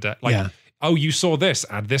goes in your deck. Like, oh, you saw this,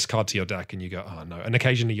 add this card to your deck, and you go, oh no. And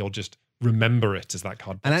occasionally you'll just remember it as that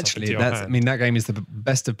card. And actually, that game is the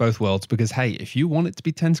best of both worlds, because hey, if you want it to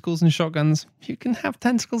be tentacles and shotguns, you can have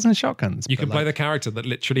tentacles and shotguns. You can play the character that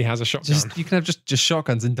literally has a shotgun. You can have just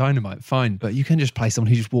shotguns and dynamite, fine. But you can just play someone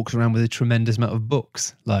who just walks around with a tremendous amount of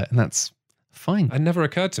books, and that's fine. It never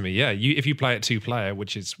occurred to me. Yeah, if you play it 2-player,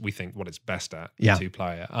 which is we think what it's best at,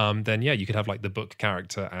 2-player, then you could have like the book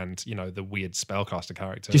character and the weird spellcaster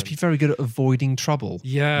character. Just be very good at avoiding trouble.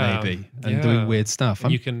 Maybe and doing weird stuff.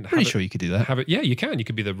 I'm pretty sure you could do that. You can. You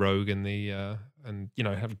could be the rogue and the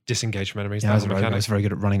have disengage from enemies. Yeah, I was very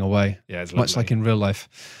good at running away. Yeah, it's much like in real life.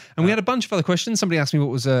 And we had a bunch of other questions. Somebody asked me what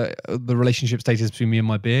was the relationship status between me and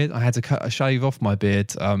my beard. I had to shave off my beard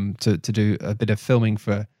to do a bit of filming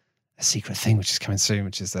for a secret thing which is coming soon,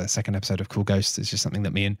 which is the second episode of Cool Ghosts. It's just something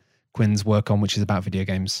that me and Quinn's work on, which is about video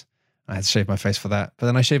games. I had to shave my face for that, but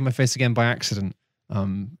then I shaved my face again by accident.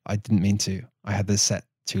 I didn't mean to. I had this set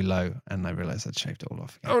too low and I realized I'd shaved it all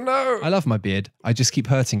off again. Oh no. I love my beard. I just keep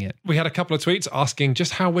hurting it. We had a couple of tweets asking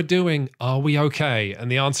just how we're doing. Are we okay? And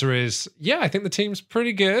the answer is, I think the team's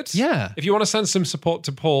pretty good. Yeah. If you want to send some support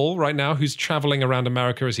to Paul right now, who's traveling around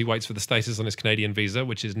America as he waits for the status on his Canadian visa,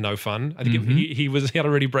 which is no fun. I think he had a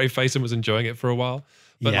really brave face and was enjoying it for a while.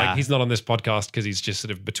 But he's not on this podcast because he's just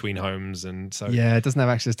sort of between homes, and so it doesn't have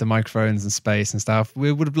access to microphones and space and stuff.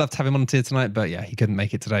 We would have loved to have him on here tonight, but he couldn't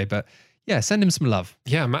make it today. But send him some love.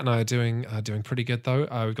 Yeah, Matt and I are doing pretty good though.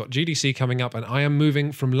 We've got GDC coming up, and I am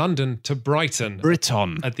moving from London to Brighton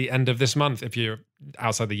at the end of this month. If you're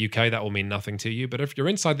outside the UK, that will mean nothing to you. But if you're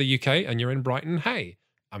inside the UK and you're in Brighton, hey,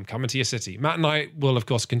 I'm coming to your city. Matt and I will, of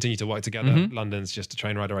course, continue to work together. London's just a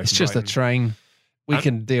train ride away. It's just Brighton. A train. We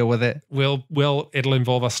can deal with it. It'll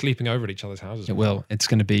involve us sleeping over at each other's houses. It will. It's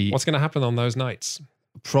going to be. What's going to happen on those nights?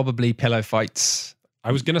 Probably pillow fights.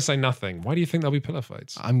 I was going to say nothing. Why do you think there'll be pillow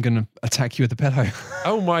fights? I'm going to attack you with a pillow.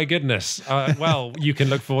 Oh my goodness. Well, you can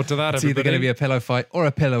look forward to that. It's either going to be a pillow fight or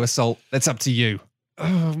a pillow assault. That's up to you.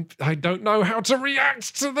 I don't know how to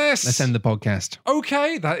react to this. Let's end the podcast.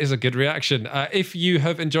 Okay, that is a good reaction. If you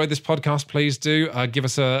have enjoyed this podcast, please do give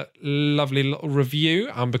us a lovely little review.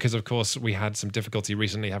 Because, of course, we had some difficulty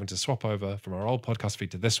recently having to swap over from our old podcast feed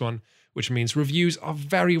to this one, which means reviews are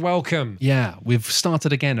very welcome. Yeah, we've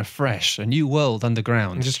started again afresh, a new world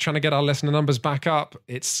underground. I'm just trying to get our listener numbers back up.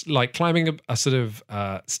 It's like climbing a sort of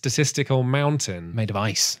statistical mountain. Made of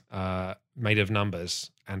ice. Made of numbers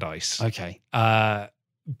and ice. Okay.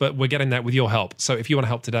 But we're getting there with your help. So if you want to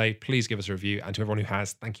help today, please give us a review. And to everyone who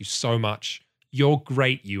has, thank you so much. You're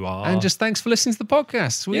great, you are. And just thanks for listening to the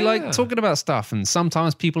podcast. We like talking about stuff, and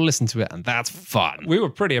sometimes people listen to it, and that's fun. We were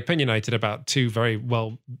pretty opinionated about 2 very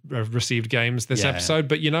well received games this episode,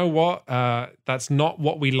 but you know what? That's not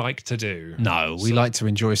what we like to do. No, we like to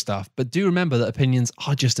enjoy stuff. But do remember that opinions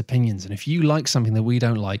are just opinions, and if you like something that we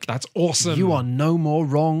don't like, that's awesome. You are no more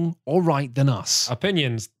wrong or right than us.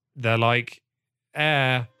 Opinions, they're like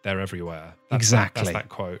air, they're everywhere. That's that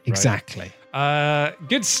quote. Right? Exactly.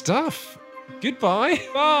 Good stuff. Goodbye.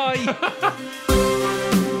 Bye.